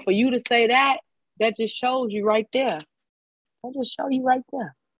 So for you to say that, that just shows you right there. That just show you right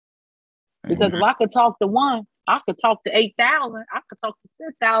there. Because if I could talk to one, I could talk to 8,000. I could talk to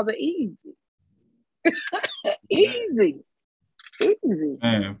 10,000 easy. Easy. Easy.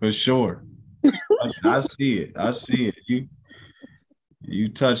 man, for sure. I see it. I see it. You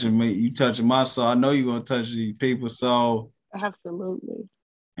touching me. You touching my soul. I know you're gonna touch these people's soul. Absolutely.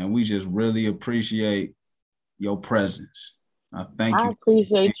 And we just really appreciate your presence. I thank I you.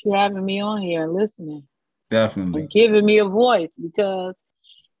 appreciate you having me on here and listening Definitely. and giving me a voice because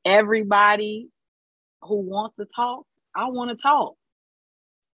everybody who wants to talk, I want to talk.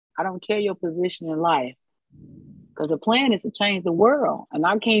 I don't care your position in life because the plan is to change the world. And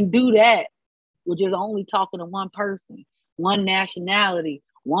I can't do that with just only talking to one person, one nationality,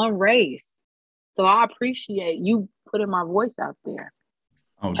 one race. So I appreciate you putting my voice out there,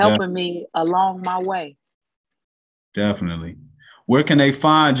 Oh, helping me along my way. definitely. Where can they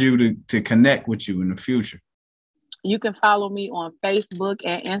find you to connect with you in the future? You can follow me on Facebook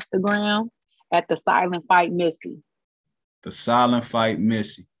and Instagram at The Silent Fight Missy. The Silent Fight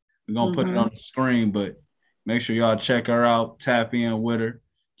Missy. We're gonna put it on the screen, but make sure y'all check her out, tap in with her,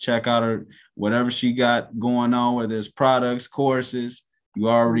 check out her whatever she got going on, whether it's products, courses. You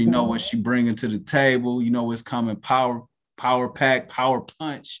already know what she bringing to the table. You know what's coming. Power pack, power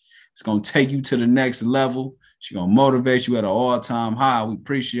punch. It's gonna take you to the next level. She's gonna motivate you at an all-time high. We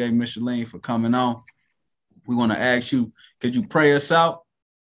appreciate Mysoline for coming on. We want to ask you, could you pray us out?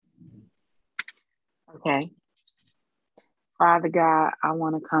 Okay. Father God, I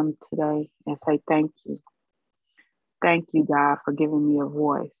want to come today and say thank you. Thank you, God, for giving me a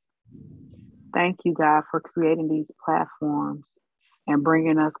voice. Thank you, God, for creating these platforms and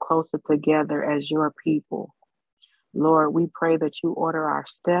bringing us closer together as your people. Lord, we pray that you order our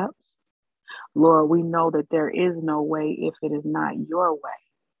steps. Lord, we know that there is no way if it is not your way.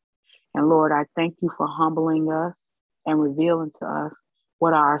 And Lord, I thank you for humbling us and revealing to us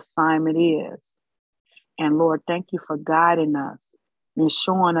what our assignment is. And Lord, thank you for guiding us and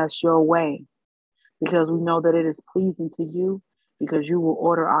showing us your way because we know that it is pleasing to you because you will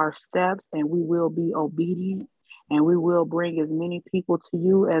order our steps and we will be obedient and we will bring as many people to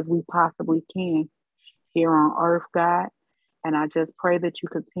you as we possibly can here on earth, God. And I just pray that you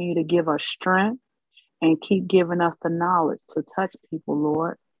continue to give us strength and keep giving us the knowledge to touch people,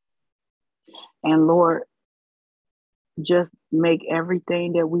 Lord. And Lord, just make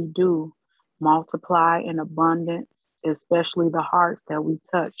everything that we do multiply in abundance, especially the hearts that we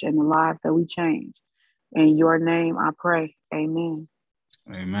touch and the lives that we change. In your name, I pray. Amen.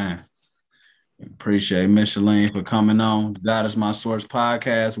 Amen. Appreciate Mysoline for coming on. God is My Source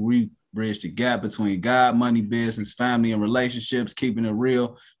podcast. We bridge the gap between God, money, business, family, and relationships, keeping it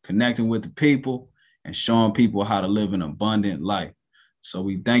real, connecting with the people, and showing people how to live an abundant life. So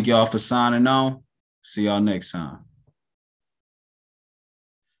we thank y'all for signing on. See y'all next time.